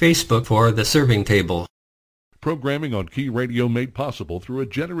search Facebook for The Serving Table. Programming on Key Radio made possible through a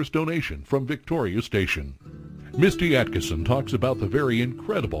generous donation from Victoria Station. Misty Atkinson talks about the very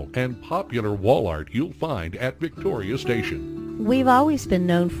incredible and popular wall art you'll find at Victoria Station. We've always been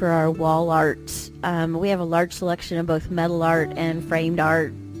known for our wall art. We have a large selection of both metal art and framed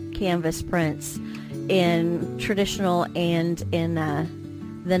art, canvas prints, in traditional and in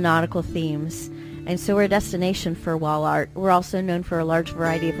the nautical themes. And so we're a destination for wall art. We're also known for a large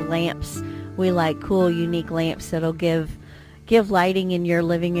variety of lamps. We like cool, unique lamps that'll give lighting in your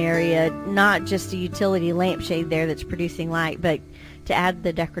living area, not just a utility lampshade there that's producing light, but to add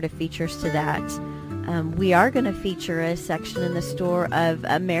the decorative features to that. We are going to feature a section in the store of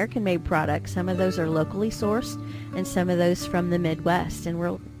American-made products. Some of those are locally sourced, and some of those from the Midwest, and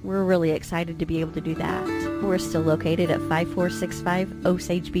we're really excited to be able to do that. We're still located at 5465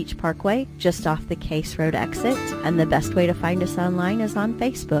 Osage Beach Parkway, just off the Case Road exit, and the best way to find us online is on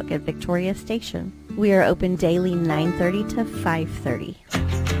Facebook at Victoria Station. We are open daily 9:30 to 5:30.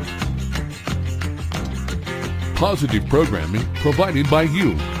 Positive programming provided by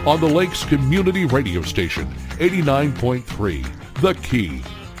you on the Lakes Community Radio Station, 89.3, The Key.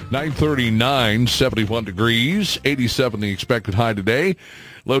 9:39, 71 degrees, 87 the expected high today.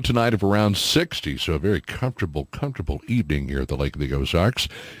 Low tonight of around 60, so a very comfortable evening here at the Lake of the Ozarks.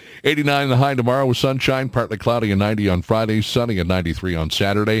 89 the high tomorrow with sunshine, partly cloudy, and 90 on Friday, sunny and 93 on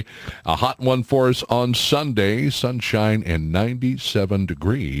Saturday. A hot one for us on Sunday, sunshine and 97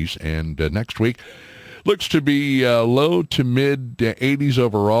 degrees. And next week looks to be low to mid 80s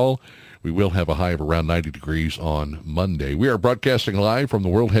overall. We will have a high of around 90 degrees on Monday. We are broadcasting live from the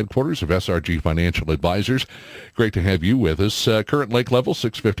world headquarters of SRG Financial Advisors. Great to have you with us. Current lake level,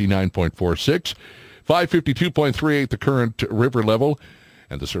 659.46. 552.38 the current river level.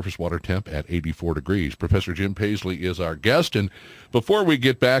 And the surface water temp at 84 degrees. Professor Jim Pasley is our guest. And before we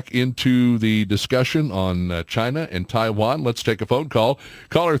get back into the discussion on China and Taiwan, let's take a phone call.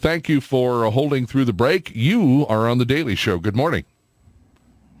 Caller, thank you for holding through the break. You are on The Daily Show. Good morning.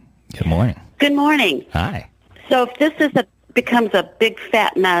 Good morning. Good morning. Hi. So if this becomes a big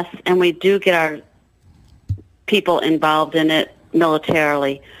fat mess and we do get our people involved in it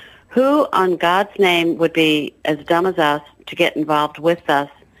militarily, who on God's name would be as dumb as us to get involved with us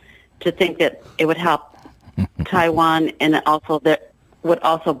to think that it would help Taiwan and also that would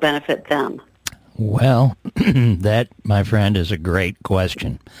also benefit them? Well, that, my friend, is a great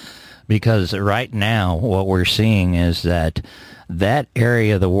question, because right now what we're seeing is that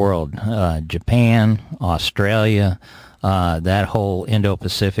area of the world, Japan, Australia, that whole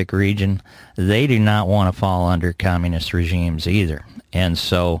Indo-Pacific region, they do not want to fall under communist regimes either. And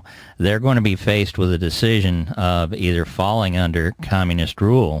so they're going to be faced with a decision of either falling under communist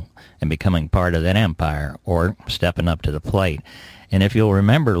rule and becoming part of that empire or stepping up to the plate. And if you'll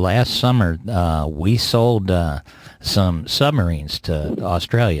remember, last summer we sold some submarines to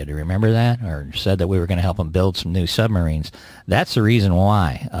Australia. Do you remember that? Or said that we were going to help them build some new submarines. That's the reason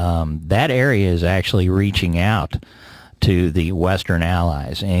why. That area is actually reaching out to the Western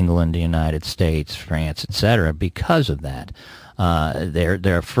allies, England, the United States, France, etc., because of that.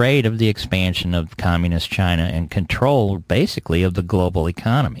 They're afraid of the expansion of communist China and control, basically, of the global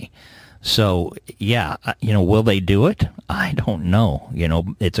economy. So, yeah, will they do it? I don't know.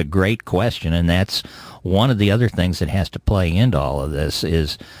 It's a great question, and that's one of the other things that has to play into all of this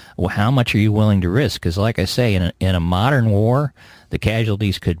is, well, how much are you willing to risk? Because, like I say, in a modern war, the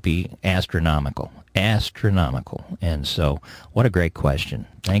casualties could be astronomical. And so what a great question.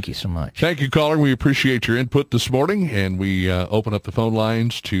 Thank you so much. Thank you, caller. We appreciate your input this morning, and we open up the phone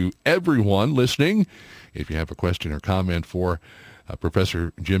lines to everyone listening. If you have a question or comment for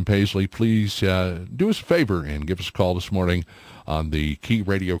Professor Jim Pasley, please do us a favor and give us a call this morning on the Key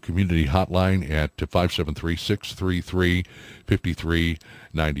Radio Community Hotline at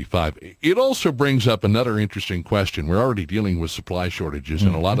 573-633-5395. It also brings up another interesting question. We're already dealing with supply shortages,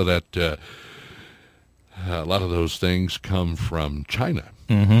 and a lot of that a lot of those things come from China.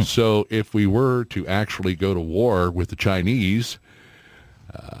 Mm-hmm. So if we were to actually go to war with the Chinese,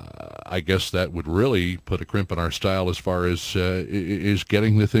 I guess that would really put a crimp in our style as far as is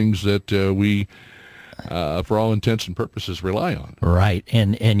getting the things that we, for all intents and purposes, rely on. Right.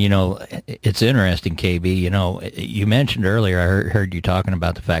 And it's interesting, KB. You mentioned earlier, I heard you talking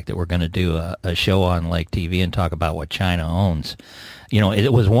about the fact that we're going to do a show on Lake TV and talk about what China owns.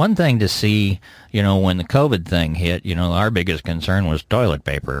 It was one thing to see, when the COVID thing hit, our biggest concern was toilet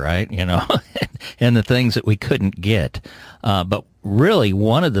paper, right? And the things that we couldn't get. But really,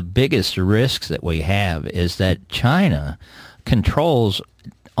 one of the biggest risks that we have is that China controls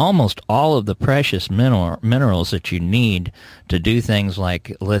almost all of the precious minerals that you need to do things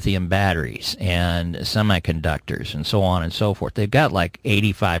like lithium batteries and semiconductors and so on and so forth. They've got like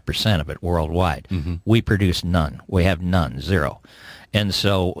 85% of it worldwide. Mm-hmm. We produce none. We have none, zero. And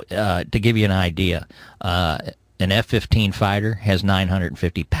so to give you an idea, an F-15 fighter has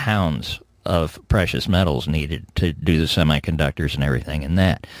 950 pounds of precious metals needed to do the semiconductors and everything in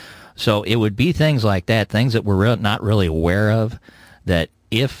that. So it would be things like that, things that we're not really aware of, that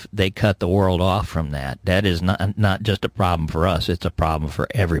if they cut the world off from that, that is not just a problem for us, it's a problem for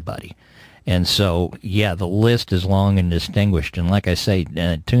everybody. And so, yeah, the list is long and distinguished. And like I say,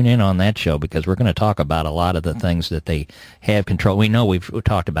 tune in on that show because we're going to talk about a lot of the things that they have control. We know we've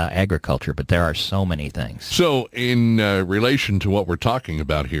talked about agriculture, but there are so many things. So in relation to what we're talking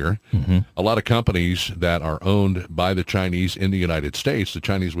about here, mm-hmm. a lot of companies that are owned by the Chinese in the United States, the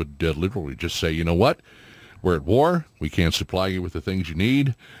Chinese would literally just say, you know what, we're at war. We can't supply you with the things you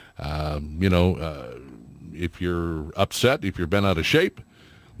need. If you're upset, if you're bent out of shape,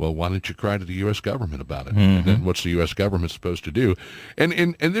 well, why don't you cry to the U.S. government about it? Mm-hmm. And then what's the U.S. government supposed to do?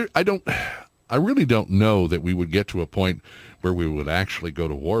 And there, I really don't know that we would get to a point where we would actually go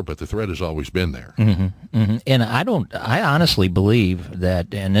to war, but the threat has always been there. Mm-hmm. Mm-hmm. And I honestly believe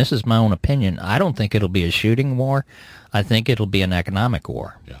that, and this is my own opinion, I don't think it'll be a shooting war. I think it'll be an economic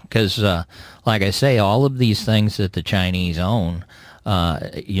war. Because, like I say, all of these things that the Chinese own,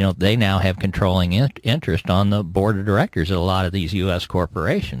 they now have controlling interest on the board of directors of a lot of these U.S.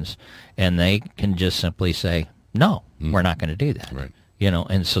 corporations, and they can just simply say, no, we're not going to do that. Right.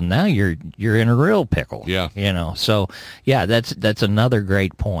 And so now you're in a real pickle. Yeah. So yeah, that's another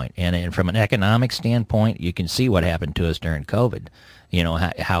great point. And from an economic standpoint, you can see what happened to us during COVID.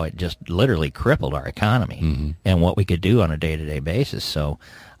 How it just literally crippled our economy mm-hmm. and what we could do on a day-to-day basis. So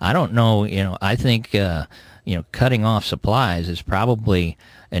I don't know. I think cutting off supplies is probably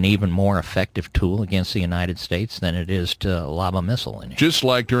an even more effective tool against the United States than it is to lob a missile in it. Just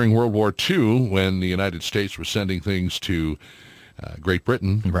like during World War II, when the United States was sending things to Great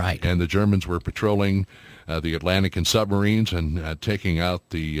Britain, right, and the Germans were patrolling the Atlantic in submarines and taking out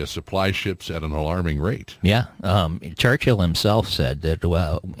the supply ships at an alarming rate. Yeah, Churchill himself said that the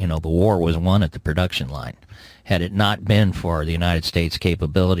war was won at the production line. Had it not been for the United States'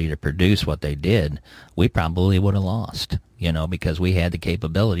 capability to produce what they did, we probably would have lost. Because we had the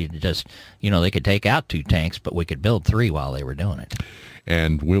capability to just, they could take out 2 tanks, but we could build 3 while they were doing it.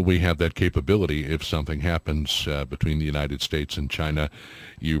 And will we have that capability if something happens between the United States and China?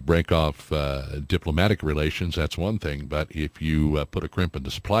 You break off diplomatic relations, that's one thing. But if you put a crimp in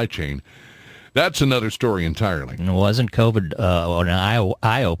the supply chain, that's another story entirely. And wasn't COVID an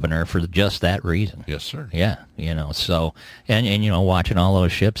eye-opener for just that reason? Yes, sir. Yeah, so, and watching all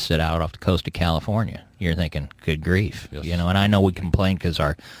those ships sit out off the coast of California, you're thinking, good grief. Yes. And I know we complained because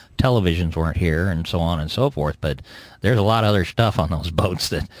our televisions weren't here and so on and so forth, but there's a lot of other stuff on those boats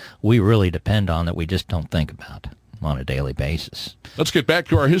that we really depend on that we just don't think about on a daily basis. Let's get back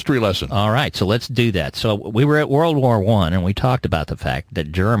to our history lesson. All right, so let's do that. So we were at World War I, and we talked about the fact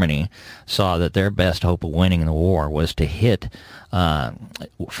that Germany saw that their best hope of winning the war was to hit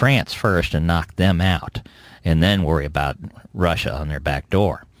France first and knock them out, and then worry about Russia on their back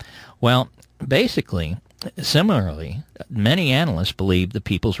door. Well, basically, similarly, many analysts believe the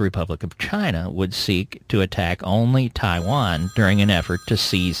People's Republic of China would seek to attack only Taiwan during an effort to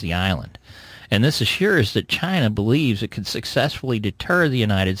seize the island. And this assures that China believes it could successfully deter the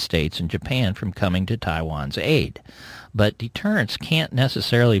United States and Japan from coming to Taiwan's aid. But deterrence can't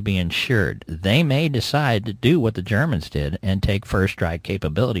necessarily be ensured. They may decide to do what the Germans did and take first strike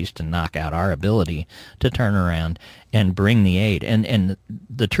capabilities to knock out our ability to turn around and bring the aid. And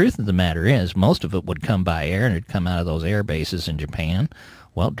the truth of the matter is, most of it would come by air, and it'd come out of those air bases in Japan.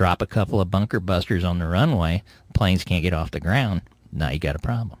 Well, drop a couple of bunker busters on the runway, planes can't get off the ground, now you got a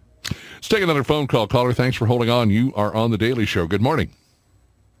problem. Let's take another phone call. Caller, thanks for holding on. You are on The Daily Show. Good morning.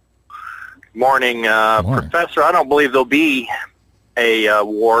 Morning. Professor, I don't believe there'll be a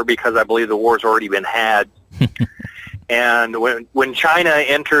war because I believe the war's already been had. And when China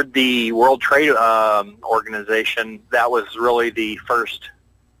entered the World Trade Organization, that was really the first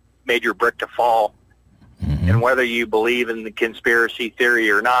major brick to fall. Mm-hmm. And whether you believe in the conspiracy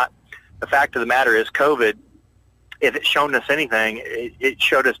theory or not, the fact of the matter is COVID, if it's shown us anything, it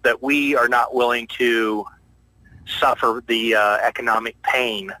showed us that we are not willing to suffer the economic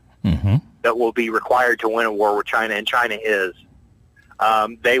pain mm-hmm. that will be required to win a war with China, and China is.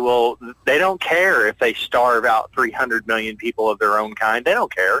 They don't care if they starve out 300 million people of their own kind. They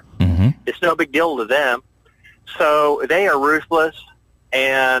don't care. Mm-hmm. It's no big deal to them. So they are ruthless,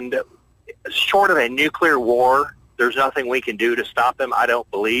 and short of a nuclear war, There's nothing we can do to stop them, I don't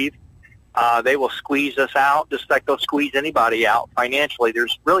believe. They will squeeze us out just like they'll squeeze anybody out financially.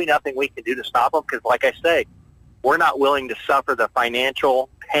 There's really nothing we can do to stop them because, like I say, we're not willing to suffer the financial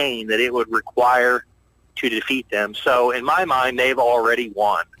pain that it would require to defeat them. So in my mind, they've already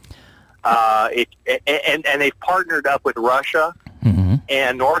won. And they've partnered up with Russia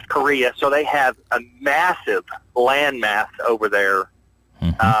and North Korea, so they have a massive landmass over there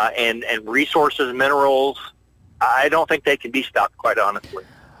and resources, minerals. I don't think they can be stopped, quite honestly.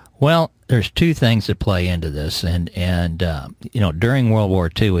 Well, there's two things that play into this, and during World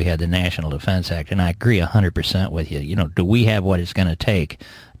War II we had the National Defense Act, and I agree 100% with you. Do we have what it's going to take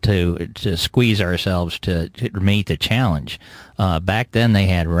to squeeze ourselves to meet the challenge? Back then they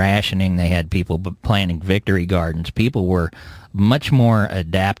had rationing, they had people planting victory gardens. People were much more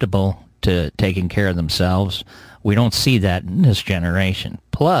adaptable to taking care of themselves. We don't see that in this generation.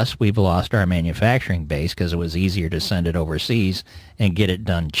 Plus, we've lost our manufacturing base because it was easier to send it overseas and get it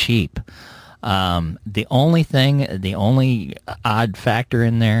done cheap. The only odd factor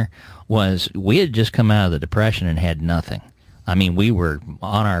in there was we had just come out of the Depression and had nothing. I mean, we were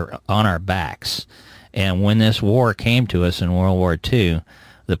on our backs. And when this war came to us in World War II,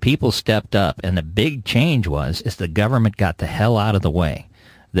 the people stepped up. And the big change is the government got the hell out of the way.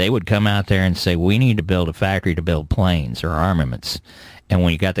 They would come out there and say, we need to build a factory to build planes or armaments. And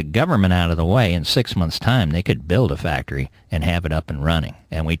when you got the government out of the way, in 6 months' time, they could build a factory and have it up and running.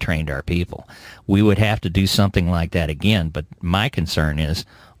 And we trained our people. We would have to do something like that again. But my concern is,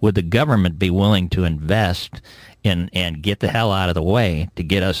 would the government be willing to invest and get the hell out of the way to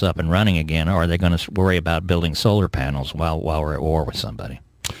get us up and running again? Or are they going to worry about building solar panels while we're at war with somebody?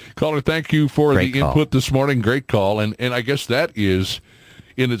 Caller, thank you for Great the call. input this morning. Great call. And I guess that is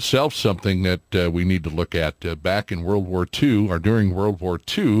in itself something that we need to look at. Back in World War II, or during World War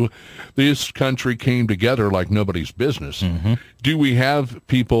II, this country came together like nobody's business. Do we have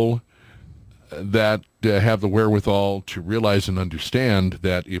people that have the wherewithal to realize and understand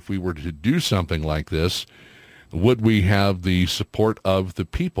that if we were to do something like this, would we have the support of the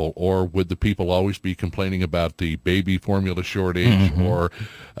people, or would the people always be complaining about the baby formula shortage or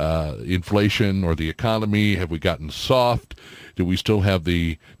inflation or the economy? Have we gotten soft? Do we still have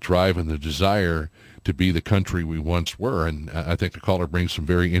the drive and the desire to be the country we once were? And I think the caller brings some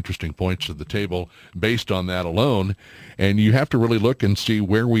very interesting points to the table based on that alone. And you have to really look and see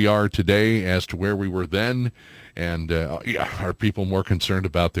where we are today as to where we were then. And are people more concerned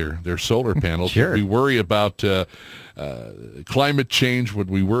about their solar panels? Sure. Would we worry about climate change? Would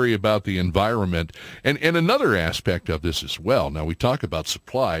we worry about the environment? And another aspect of this as well. Now, we talk about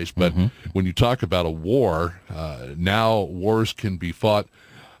supplies, but when you talk about a war, now wars can be fought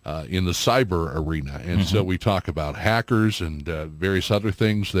in the cyber arena. And so we talk about hackers and various other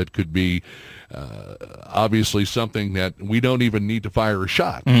things that could be obviously something that we don't even need to fire a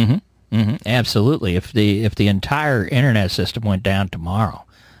shot. Absolutely. If the entire internet system went down tomorrow,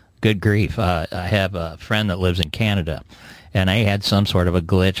 good grief. I have a friend that lives in Canada, and they had some sort of a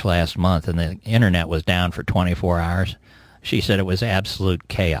glitch last month, and the internet was down for 24 hours. She said it was absolute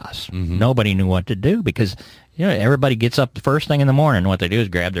chaos. Nobody knew what to do because everybody gets up the first thing in the morning, and what they do is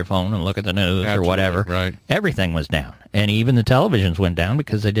grab their phone and look at the news or whatever. Right. Everything was down, and even the televisions went down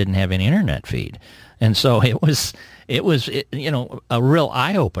because they didn't have an internet feed. And so it was a real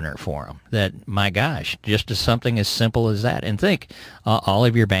eye-opener for them that, my gosh, just something as simple as that. And think, all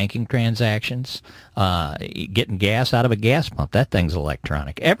of your banking transactions, getting gas out of a gas pump, that thing's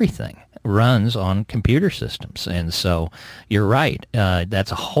electronic. Everything runs on computer systems. And so you're right.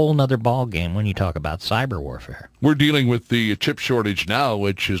 That's a whole nother ballgame when you talk about cyber warfare. We're dealing with the chip shortage now,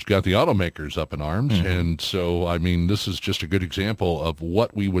 which has got the automakers up in arms. And so, I mean, this is just a good example of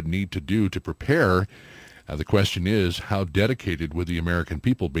what we would need to do to prepare. The question is, how dedicated would the American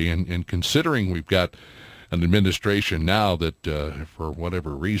people be? And considering we've got an administration now that, for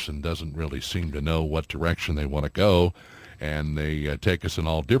whatever reason, doesn't really seem to know what direction they want to go, and they take us in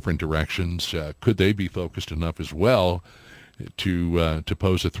all different directions, could they be focused enough as well to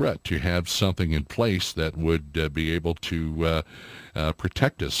pose a threat, to have something in place that would be able to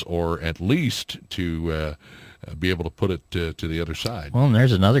protect us, or at least to be able to put it to the other side? Well, and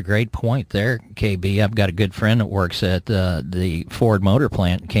there's another great point there, KB. I've got a good friend that works at the Ford Motor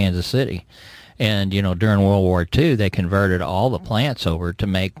plant in Kansas City. And, during World War II, they converted all the plants over to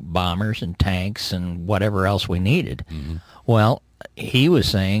make bombers and tanks and whatever else we needed. Well, he was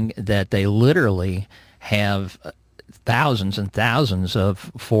saying that they literally have thousands and thousands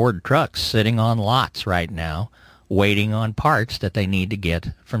of Ford trucks sitting on lots right now waiting on parts that they need to get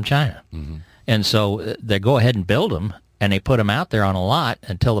from China. And so they go ahead and build them, and they put them out there on a lot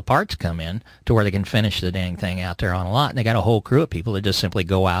until the parts come in to where they can finish the dang thing out there on a lot. And they got a whole crew of people that just simply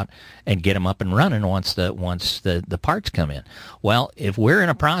go out and get them up and running once the parts come in. Well, if we're in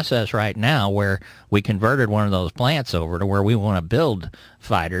a process right now where we converted one of those plants over to where we want to build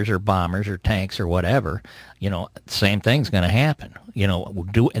fighters or bombers or tanks or whatever, same thing's going to happen.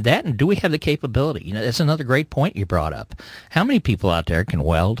 Do we have the capability? That's another great point you brought up. How many people out there can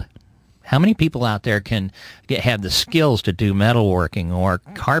weld? How many people out there can have the skills to do metalworking or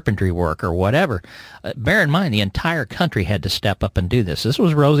carpentry work or whatever? Bear in mind, the entire country had to step up and do this. This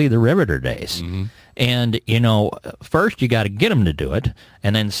was Rosie the Riveter days. Mm-hmm. And, first you got to get them to do it,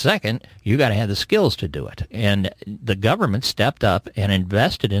 and then second, you got to have the skills to do it. And the government stepped up and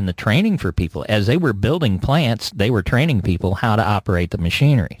invested in the training for people. As they were building plants, they were training people how to operate the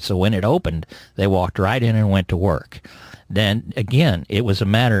machinery. So when it opened, they walked right in and went to work. Then, again, it was a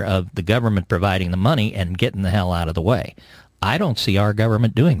matter of the government providing the money and getting the hell out of the way. I don't see our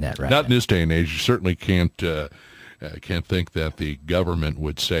government doing that right now. Not in this day and age. You certainly can't think that the government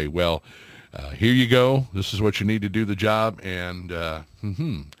would say, well, here you go. This is what you need to do the job. And the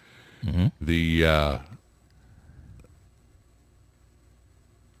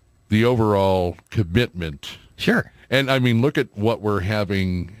overall commitment. Sure. And, I mean, look at what we're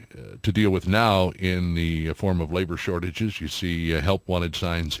having to deal with now in the form of labor shortages. You see help wanted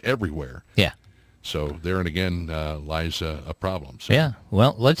signs everywhere. Yeah. So there and again lies a problem. So. Yeah.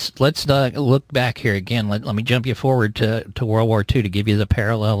 Well, let's look back here again. Let me jump you forward to World War II to give you the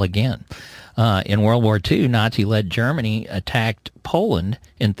parallel again. In World War II, Nazi-led Germany attacked Poland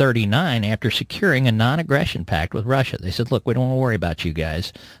in 1939 after securing a non-aggression pact with Russia. They said, look, we don't want to worry about you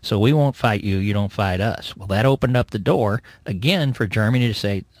guys, so we won't fight you, you don't fight us. Well, that opened up the door, again, for Germany to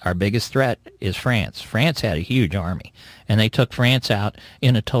say, our biggest threat is France. France had a huge army, and they took France out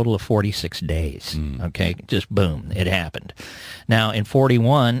in a total of 46 days. Okay, just boom, it happened. Now, in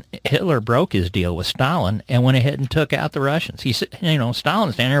 1941, Hitler broke his deal with Stalin and went ahead and took out the Russians. He said, Stalin's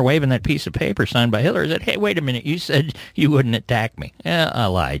standing there waving that piece of paper signed by Hitler. He said, hey, wait a minute, you said you wouldn't attack me. I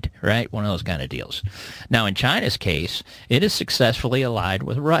lied, right? One of those kind of deals. Now, in China's case, it is successfully allied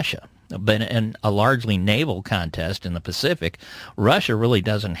with Russia. But in a largely naval contest in the Pacific, Russia really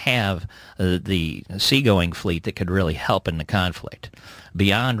doesn't have the seagoing fleet that could really help in the conflict.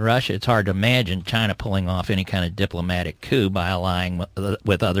 Beyond Russia, it's hard to imagine China pulling off any kind of diplomatic coup by allying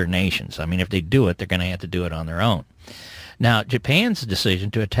with other nations. I mean, if they do it, they're going to have to do it on their own. Now, Japan's decision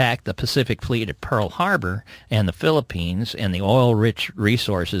to attack the Pacific Fleet at Pearl Harbor and the Philippines and the oil-rich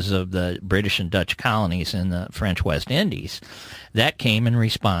resources of the British and Dutch colonies in the French West Indies, that came in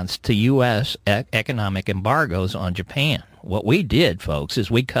response to U.S. economic embargoes on Japan. What we did, folks,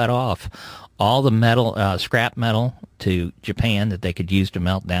 is we cut off all the metal, scrap metal to Japan that they could use to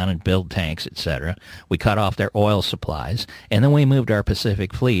melt down and build tanks, etc. We cut off their oil supplies, and then we moved our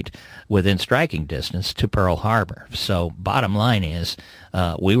Pacific Fleet within striking distance to Pearl Harbor. So bottom line is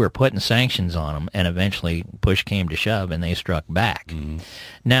we were putting sanctions on them, and eventually push came to shove, and they struck back. Mm-hmm.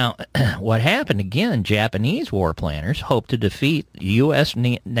 Now, what happened, again, Japanese war planners hoped to defeat U.S.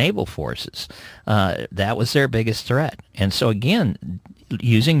 naval forces. That was their biggest threat. And so, again,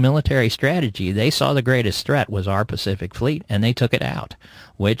 using military strategy, they saw the greatest threat was our Pacific Fleet, and they took it out,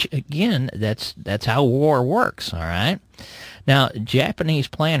 which, again, that's how war works, all right? Now, Japanese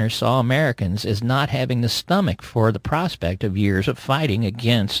planners saw Americans as not having the stomach for the prospect of years of fighting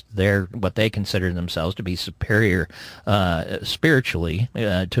against their what they considered themselves to be superior spiritually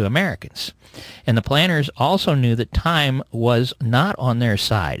to Americans. And the planners also knew that time was not on their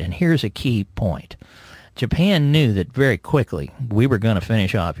side, and here's a key point. Japan knew that very quickly we were going to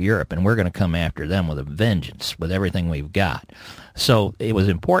finish off Europe, and we're going to come after them with a vengeance, with everything we've got. So it was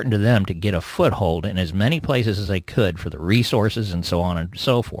important to them to get a foothold in as many places as they could for the resources and so on and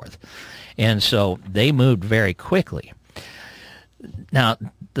so forth. And so they moved very quickly. Now,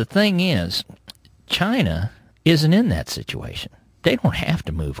 the thing is, China isn't in that situation. They don't have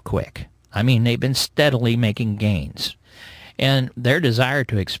to move quick. I mean, they've been steadily making gains. And their desire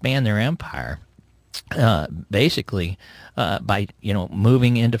to expand their empire basically by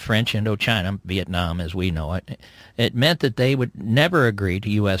moving into French Indochina, Vietnam as we know it, it meant that they would never agree to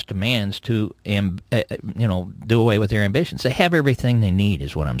U.S. demands to do away with their ambitions. They have everything they need,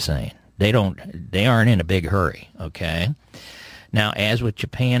 is what I'm saying. They aren't in a big hurry. Okay. Now, as with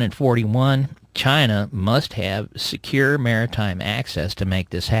Japan in 1941, China must have secure maritime access to make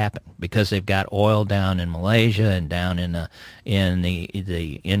this happen because they've got oil down in Malaysia and down in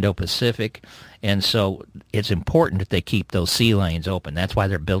the Indo-Pacific, and so it's important that they keep those sea lanes open. That's why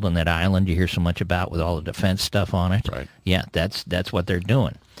they're building that island you hear so much about with all the defense stuff on it. Right. Yeah, that's what they're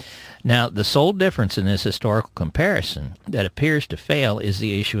doing. Now, the sole difference in this historical comparison that appears to fail is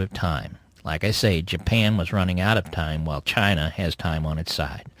the issue of time. Like I say, Japan was running out of time while China has time on its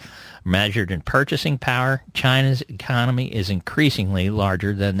side. Measured in purchasing power, China's economy is increasingly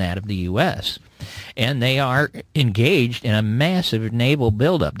larger than that of the U.S., and they are engaged in a massive naval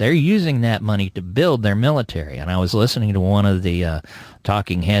buildup. They're using that money to build their military. And I was listening to one of the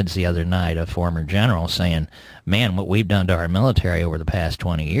talking heads the other night, a former general, saying, man, what we've done to our military over the past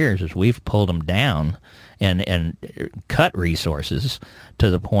 20 years is we've pulled them down and cut resources to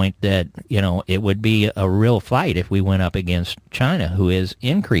the point that, it would be a real fight if we went up against China, who is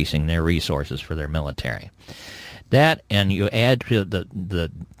increasing their resources for their military. That, and you add to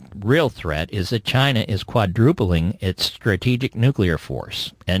the real threat, is that China is quadrupling its strategic nuclear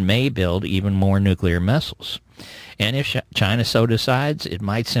force and may build even more nuclear missiles. And if China so decides, it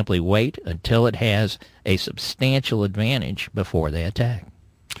might simply wait until it has a substantial advantage before they attack.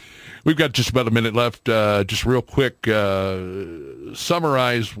 We've got just about a minute left. Just real quick,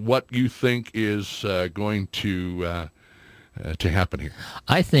 summarize what you think is going to happen here.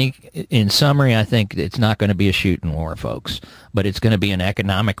 I think, in summary, it's not going to be a shooting war, folks, but it's going to be an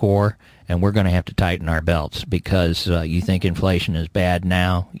economic war, and we're going to have to tighten our belts because you think inflation is bad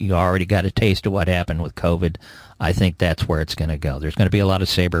now. You already got a taste of what happened with COVID. I think that's where it's going to go. There's going to be a lot of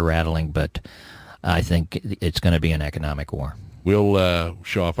saber rattling, but I think it's going to be an economic war. We'll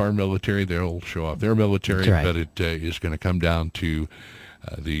show off our military. They'll show off their military. Right. But it is going to come down to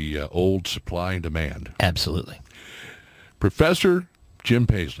the old supply and demand. Absolutely. Professor Jim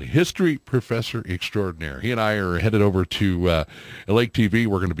Pasley, history professor extraordinaire. He and I are headed over to Lake TV.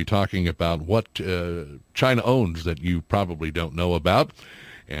 We're going to be talking about what China owns that you probably don't know about.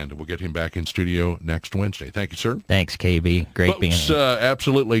 And we'll get him back in studio next Wednesday. Thank you, sir. Thanks, KB. Great being here.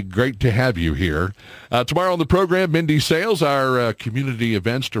 Absolutely great to have you here. Tomorrow on the program, Mindy Sales, our community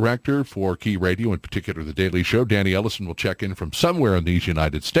events director for Key Radio, in particular The Daily Show. Danny Ellison will check in from somewhere in these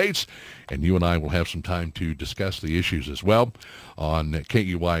United States, and you and I will have some time to discuss the issues as well on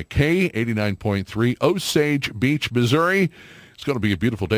KUYK 89.3 Osage Beach, Missouri. It's going to be a beautiful day.